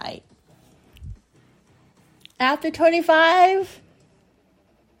you at night. After 25,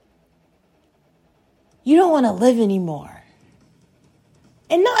 you don't want to live anymore.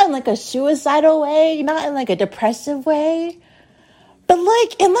 And not in like a suicidal way, not in like a depressive way, but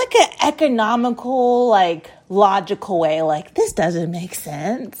like in like an economical, like logical way. Like, this doesn't make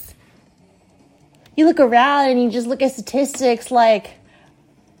sense. You look around and you just look at statistics like,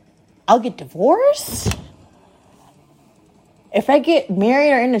 I'll get divorced. If I get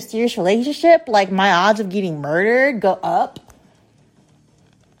married or in a serious relationship, like my odds of getting murdered go up.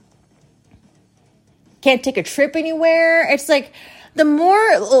 Can't take a trip anywhere. It's like the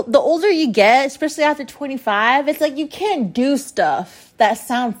older you get, especially after 25, it's like you can't do stuff that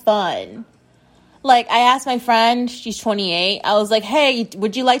sound fun. Like, I asked my friend, she's 28, I was like, hey,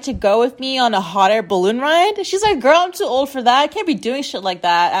 would you like to go with me on a hot air balloon ride? She's like, girl, I'm too old for that. I can't be doing shit like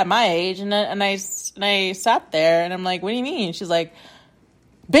that at my age. And I sat there and I'm like, what do you mean? She's like,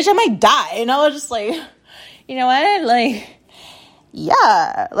 bitch, I might die. And I was just like, you know what? Like,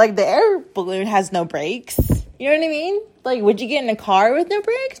 yeah, like the air balloon has no brakes. You know what I mean? Like, would you get in a car with no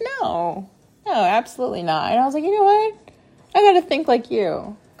brakes? No, absolutely not. And I was like, you know what? I gotta think like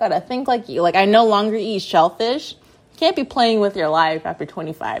you. Like, I no longer eat shellfish. Can't be playing with your life after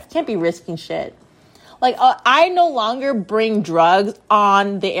 25. Can't be risking shit. Like, I no longer bring drugs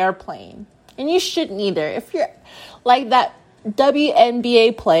on the airplane. And you shouldn't either. If you're like that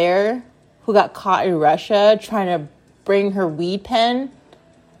WNBA player who got caught in Russia trying to bring her weed pen,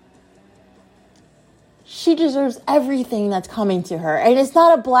 she deserves everything that's coming to her. And it's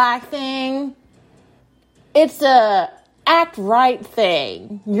not a black thing. It's a act right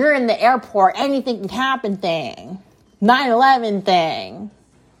thing. You're in the airport, anything can happen thing. 9/11 thing.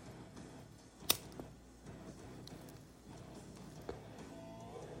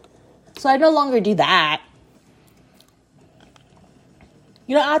 So I no longer do that.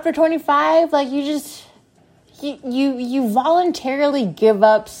 You know, after 25, like, you voluntarily give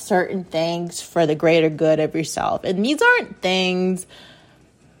up certain things for the greater good of yourself. And these aren't things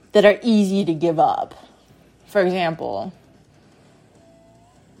that are easy to give up. For example,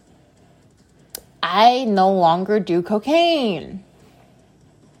 I no longer do cocaine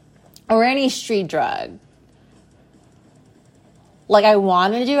or any street drug. Like, I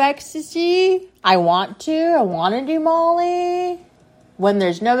want to do ecstasy. I want to do Molly. When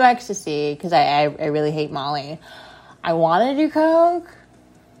there's no ecstasy, because I really hate Molly. I want to do coke.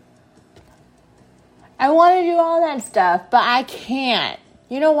 I want to do all that stuff, but I can't.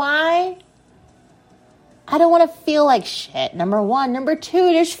 You know why? I don't want to feel like shit, number one. Number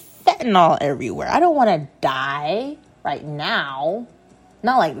two, there's fentanyl everywhere. I don't want to die right now.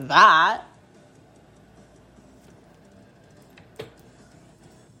 Not like that.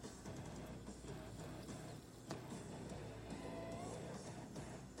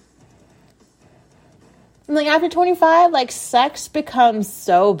 Like, after 25, like, sex becomes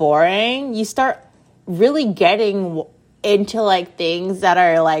so boring. You start really getting into, like, things that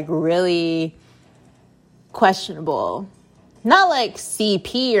are, like, really questionable. Not, like,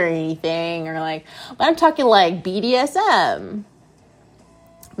 CP or anything, or, like, I'm talking, like, BDSM.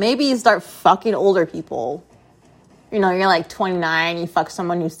 Maybe you start fucking older people. You know, you're, like, 29, you fuck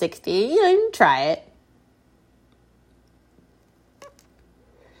someone who's 60. You know, you can try it.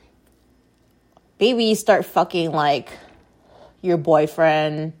 Maybe you start fucking, like, your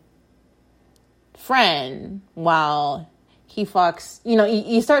boyfriend friend while he fucks. You know,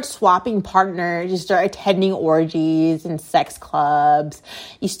 you start swapping partners. You start attending orgies and sex clubs.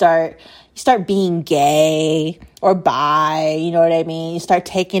 You start being gay or bi. You know what I mean? You start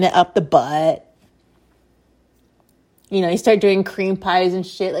taking it up the butt. You know, you start doing cream pies and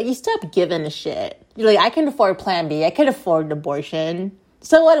shit. Like, you stop giving a shit. You're like, I can afford Plan B. I can afford an abortion.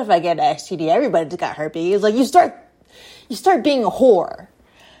 So what if I get an STD? Everybody's got herpes. Like, you start being a whore,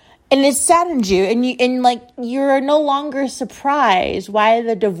 and it saddens you, and you're no longer surprised why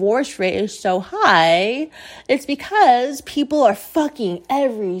the divorce rate is so high. It's because people are fucking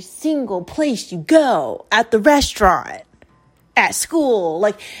every single place you go, at the restaurant, at school,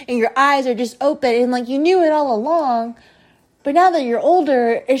 like, and your eyes are just open, and like, you knew it all along, but now that you're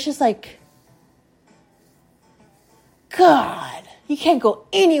older, it's just like, God. You can't go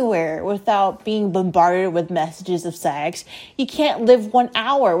anywhere without being bombarded with messages of sex. You can't live 1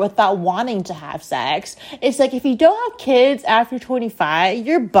 hour without wanting to have sex. It's like, if you don't have kids after 25,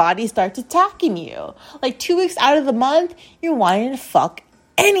 your body starts attacking you. Like, 2 weeks out of the month, you're wanting to fuck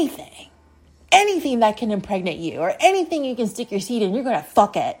anything. Anything that can impregnate you, or anything you can stick your seed in, you're going to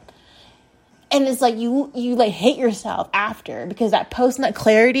fuck it. And it's like, you like hate yourself after, because that post-nut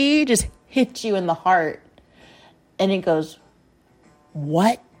clarity just hits you in the heart. And it goes,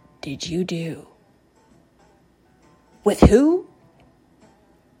 what did you do? With who?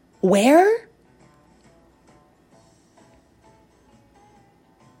 Where?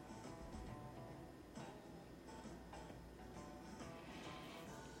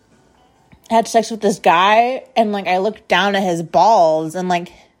 I had sex with this guy, and like, I looked down at his balls, and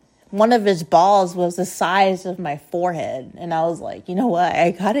like, one of his balls was the size of my forehead. And I was like, you know what?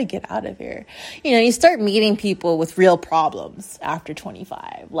 I gotta get out of here. You know, you start meeting people with real problems after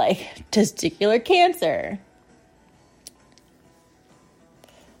 25, like testicular cancer.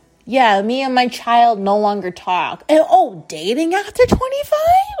 Yeah, me and my child no longer talk. And dating after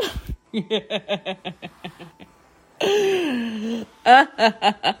 25?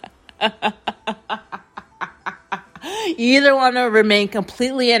 You either want to remain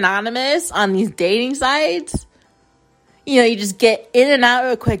completely anonymous on these dating sites. You know, you just get in and out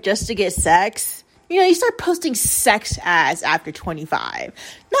real quick just to get sex. You start posting sex ads after 25.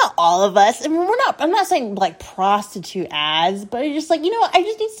 Not all of us. I mean, I'm not saying like prostitute ads, but it's just like, I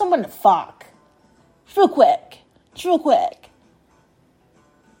just need someone to fuck. Just real quick.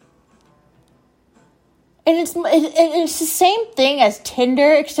 And it's the same thing as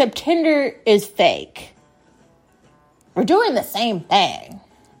Tinder, except Tinder is fake. We're doing the same thing.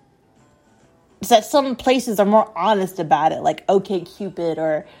 It's that some places are more honest about it, like OkCupid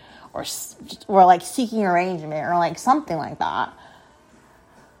or like Seeking Arrangement or like something like that.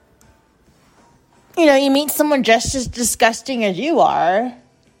 You meet someone just as disgusting as you are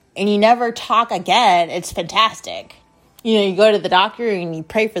and you never talk again. It's fantastic. You go to the doctor and you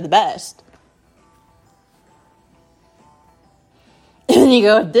pray for the best. And then you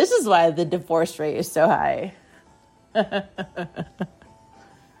go, this is why the divorce rate is so high.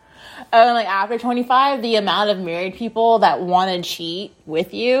 And like after 25, the amount of married people that want to cheat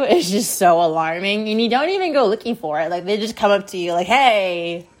with you is just so alarming. And you don't even go looking for it. Like they just come up to you like,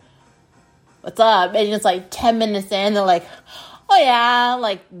 hey, what's up? And it's like 10 minutes in, they're like, oh yeah,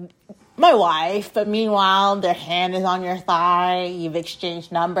 like my wife. But meanwhile, their hand is on your thigh. You've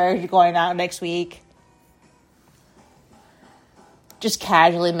exchanged numbers. You're going out next week. Just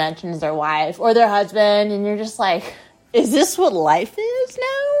casually mentions their wife or their husband. And you're just like, is this what life is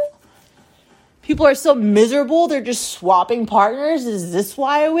now? People are so miserable, they're just swapping partners. Is this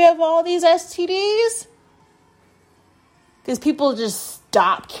why we have all these STDs? Because people just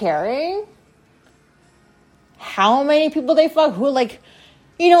stop caring how many people they fuck. Who like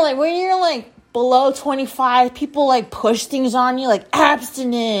when you're like below 25, people like push things on you like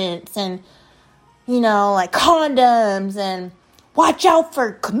abstinence and like condoms and watch out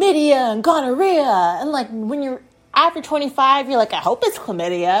for chlamydia and gonorrhea. And like when you're after 25, you're like, I hope it's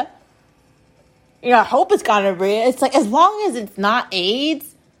chlamydia. I hope it's gonorrhea. It's like, as long as it's not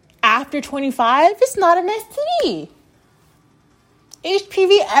AIDS, after 25, it's not an STD.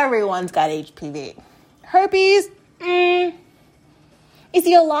 HPV, everyone's got HPV. Herpes, You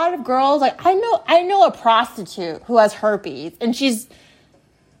see, a lot of girls, like, I know a prostitute who has herpes, and she's,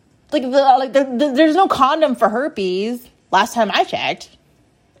 there's no condom for herpes, last time I checked.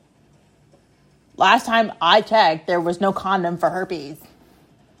 Last time I checked, there was no condom for herpes.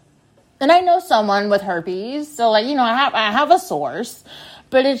 And I know someone with herpes, so I have a source,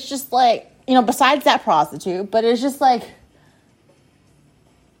 but it's just like, besides that prostitute, but it's just like,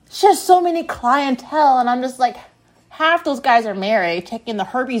 she has so many clientele, and I'm just like, half those guys are married, taking the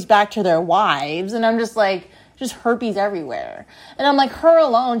herpes back to their wives, and I'm just like, just herpes everywhere. And I'm like, her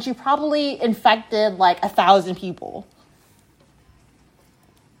alone, she probably infected like 1,000 people.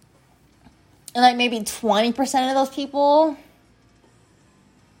 And like maybe 20% of those people,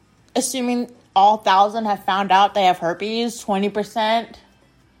 assuming all 1,000 have found out they have herpes, 20%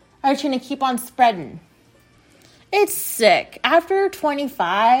 are trying to keep on spreading. It's sick. After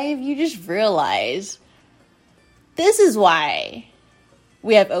 25, you just realize this is why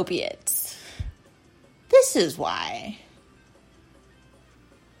we have opiates. This is why.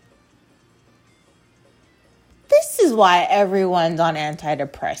 This is why everyone's on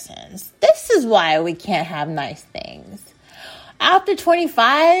antidepressants. This is why we can't have nice things. After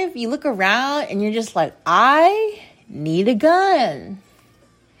 25, you look around and you're just like, I need a gun.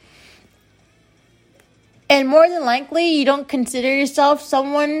 And more than likely, you don't consider yourself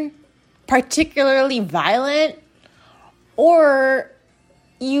someone particularly violent, or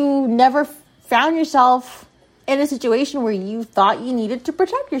you never found yourself in a situation where you thought you needed to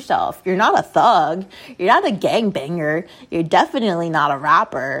protect yourself. You're not a thug. You're not a gangbanger. You're definitely not a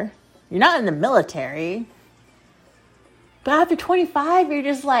rapper. You're not in the military. But after 25, you're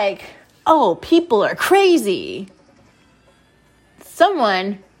just like, oh, people are crazy.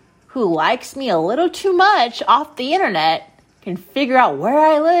 Someone who likes me a little too much off the internet can figure out where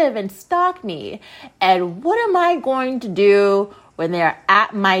I live and stalk me. And what am I going to do when they're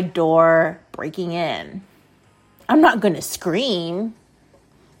at my door breaking in? I'm not going to scream.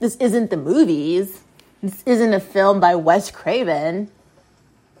 This isn't the movies. This isn't a film by Wes Craven.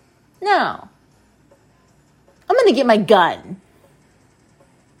 No. I'm going to get my gun.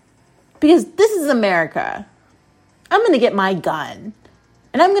 Because this is America. I'm going to get my gun.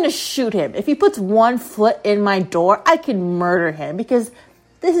 And I'm going to shoot him. If he puts one foot in my door, I can murder him. Because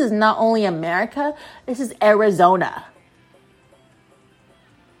this is not only America, this is Arizona.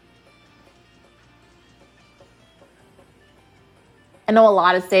 I know a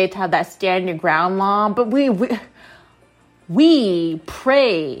lot of states have that stand your ground law, but we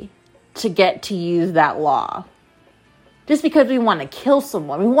pray to get to use that law. Just because we want to kill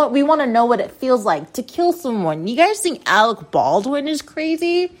someone. We want to know what it feels like to kill someone. You guys think Alec Baldwin is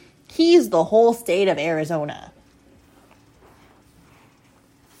crazy? He's the whole state of Arizona.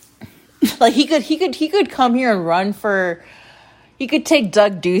 Like he could come here and run for. He could take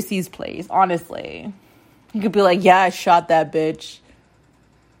Doug Ducey's place. Honestly, he could be like, "Yeah, I shot that bitch,"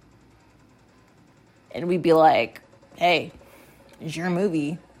 and we'd be like, "Hey, it's your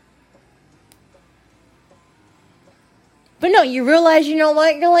movie." But no, you realize, you know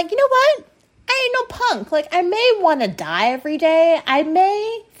what? You're like, you know what? I ain't no punk. Like, I may want to die every day. I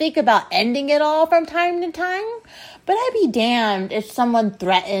may think about ending it all from time to time. But I'd be damned if someone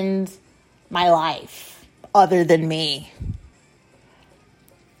threatens my life other than me.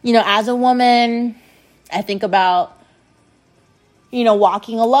 You know, as a woman, I think about, you know,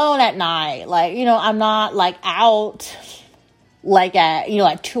 walking alone at night. Like, you know, I'm not like out like at, you know,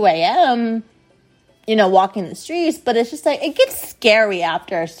 at 2 a.m., you know, walking the streets. But it's just like, it gets scary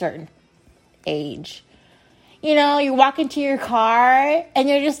after a certain age. You know, you walk into your car and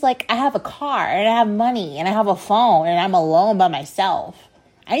you're just like, I have a car and I have money and I have a phone and I'm alone by myself.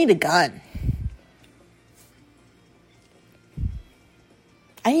 I need a gun.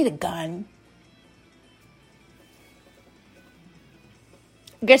 I need a gun.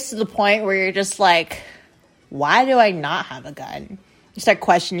 It gets to the point where you're just like, why do I not have a gun? You start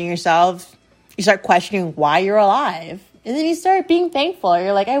questioning yourself. You start questioning why you're alive. And then you start being thankful.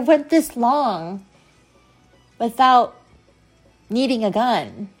 You're like, I went this long without needing a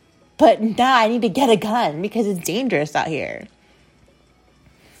gun. But now I need to get a gun because it's dangerous out here.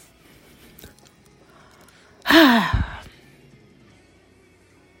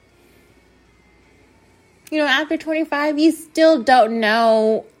 You know, after 25, you still don't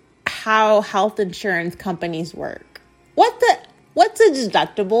know how health insurance companies work. What's a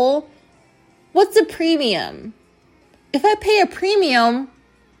deductible? What's a premium? If I pay a premium,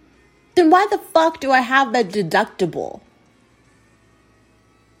 then why the fuck do I have that deductible?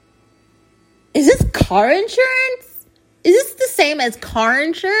 Is this car insurance? Is this the same as car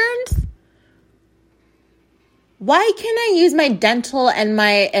insurance? Why can't I use my dental and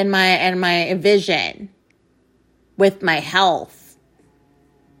my vision with my health?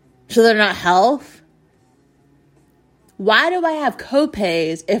 So they're not health? Why do I have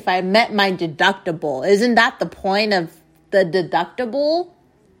copays if I met my deductible? Isn't that the point of the deductible?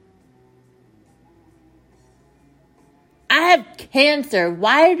 I have cancer.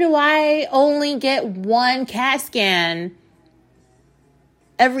 Why do I only get one CAT scan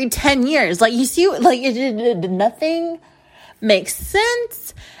every 10 years? Like, you see, like, nothing makes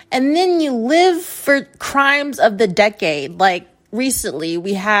sense. And then you live for crimes of the decade. Like, recently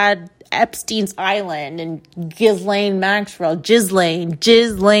we had Epstein's Island and Ghislaine Maxwell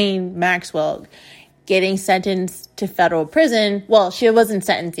getting sentenced to federal prison. Well, she wasn't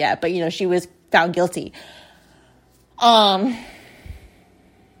sentenced yet, but, you know, she was found guilty.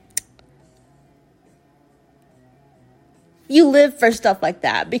 You live for stuff like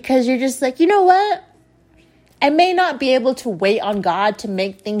that because you're just like, you know what? I may not be able to wait on God to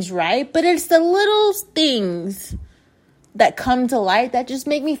make things right, but it's the little things that come to light that just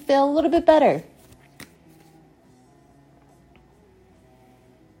make me feel a little bit better.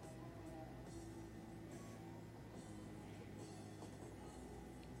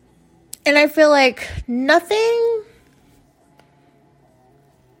 And I feel like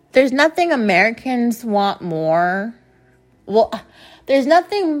there's nothing Americans want more. Well, there's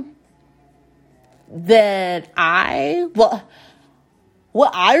nothing that what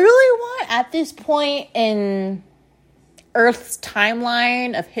I really want at this point in Earth's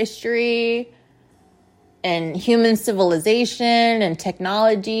timeline of history and human civilization and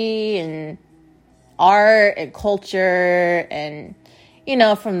technology and art and culture and, you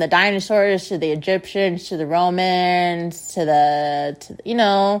know, from the dinosaurs to the Egyptians to the Romans to the you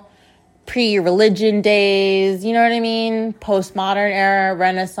know, pre-religion days, you know what I mean? Postmodern era,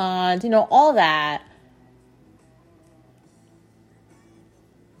 Renaissance, you know, all that.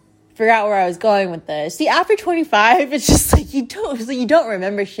 Forgot where I was going with this. See, after 25, it's just like you don't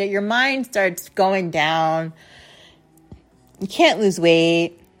remember shit. Your mind starts going down. You can't lose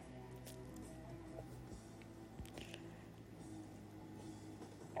weight.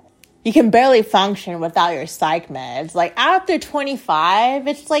 You can barely function without your psych meds. Like, after 25,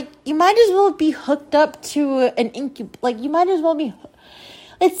 it's like, you might as well be hooked up to an like, you might as well be,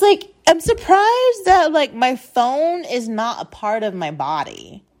 it's like, I'm surprised that, like, my phone is not a part of my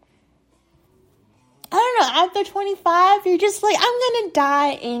body. I don't know, after 25, you're just like, I'm gonna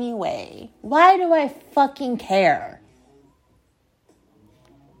die anyway. Why do I fucking care?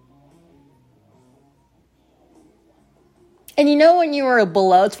 And you know when you were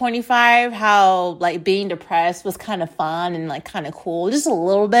below 25, how like being depressed was kind of fun and like kind of cool, just a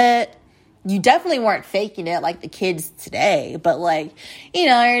little bit. You definitely weren't faking it like the kids today, but like, you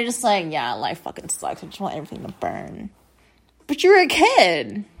know, you're just like, yeah, life fucking sucks. I just want everything to burn. But you were a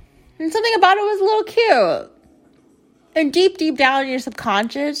kid, and something about it was a little cute. And deep, deep down in your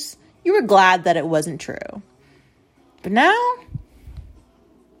subconscious, you were glad that it wasn't true. But now,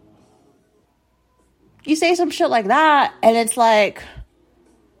 you say some shit like that, and it's like,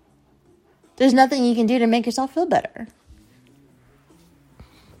 there's nothing you can do to make yourself feel better.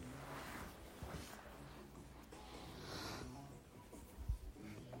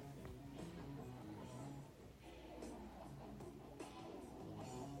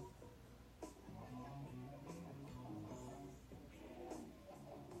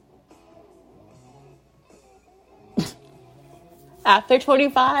 After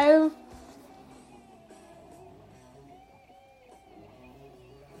 25,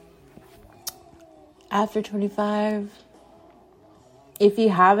 if you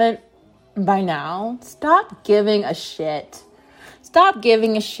haven't by now, stop giving a shit. Stop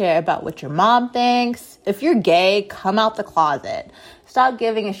giving a shit about what your mom thinks. If you're gay, come out the closet. Stop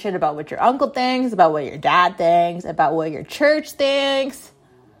giving a shit about what your uncle thinks, about what your dad thinks, about what your church thinks,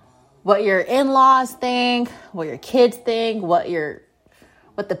 what your in-laws think, what your kids think, what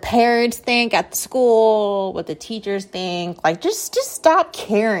the parents think at the school, what the teachers think. Like, just stop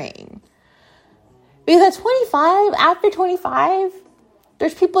caring. Because at 25, after 25,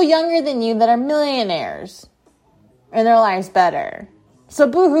 there's people younger than you that are millionaires and their lives better. So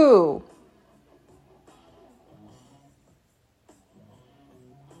boo-hoo.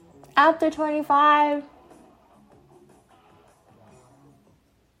 After 25,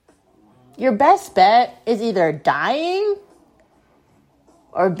 your best bet is either dying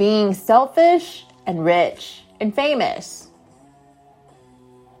or being selfish and rich and famous.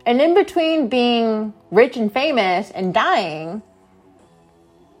 And in between being rich and famous and dying,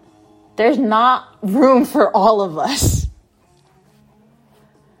 there's not room for all of us.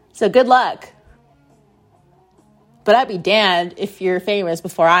 So good luck. But I'd be damned if you're famous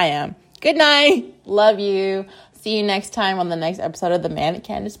before I am. Good night. Love you. See you next time on the next episode of the Manic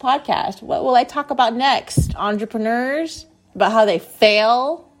Candace podcast. What will I talk about next? Entrepreneurs? About how they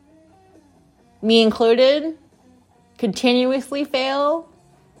fail? Me included? Continuously fail?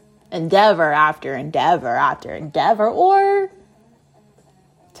 Endeavor after endeavor after endeavor? Or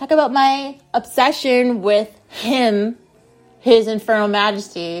talk about my obsession with him, His Infernal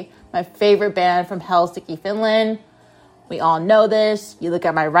Majesty, my favorite band from Helsinki, Finland. We all know this. You look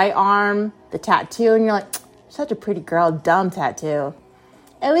at my right arm, the tattoo, and you're like, such a pretty girl, dumb tattoo.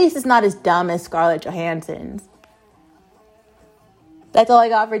 At least it's not as dumb as Scarlett Johansson's. That's all I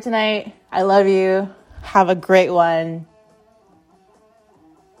got for tonight. I love you. Have a great one.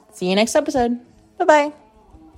 See you next episode. Bye-bye.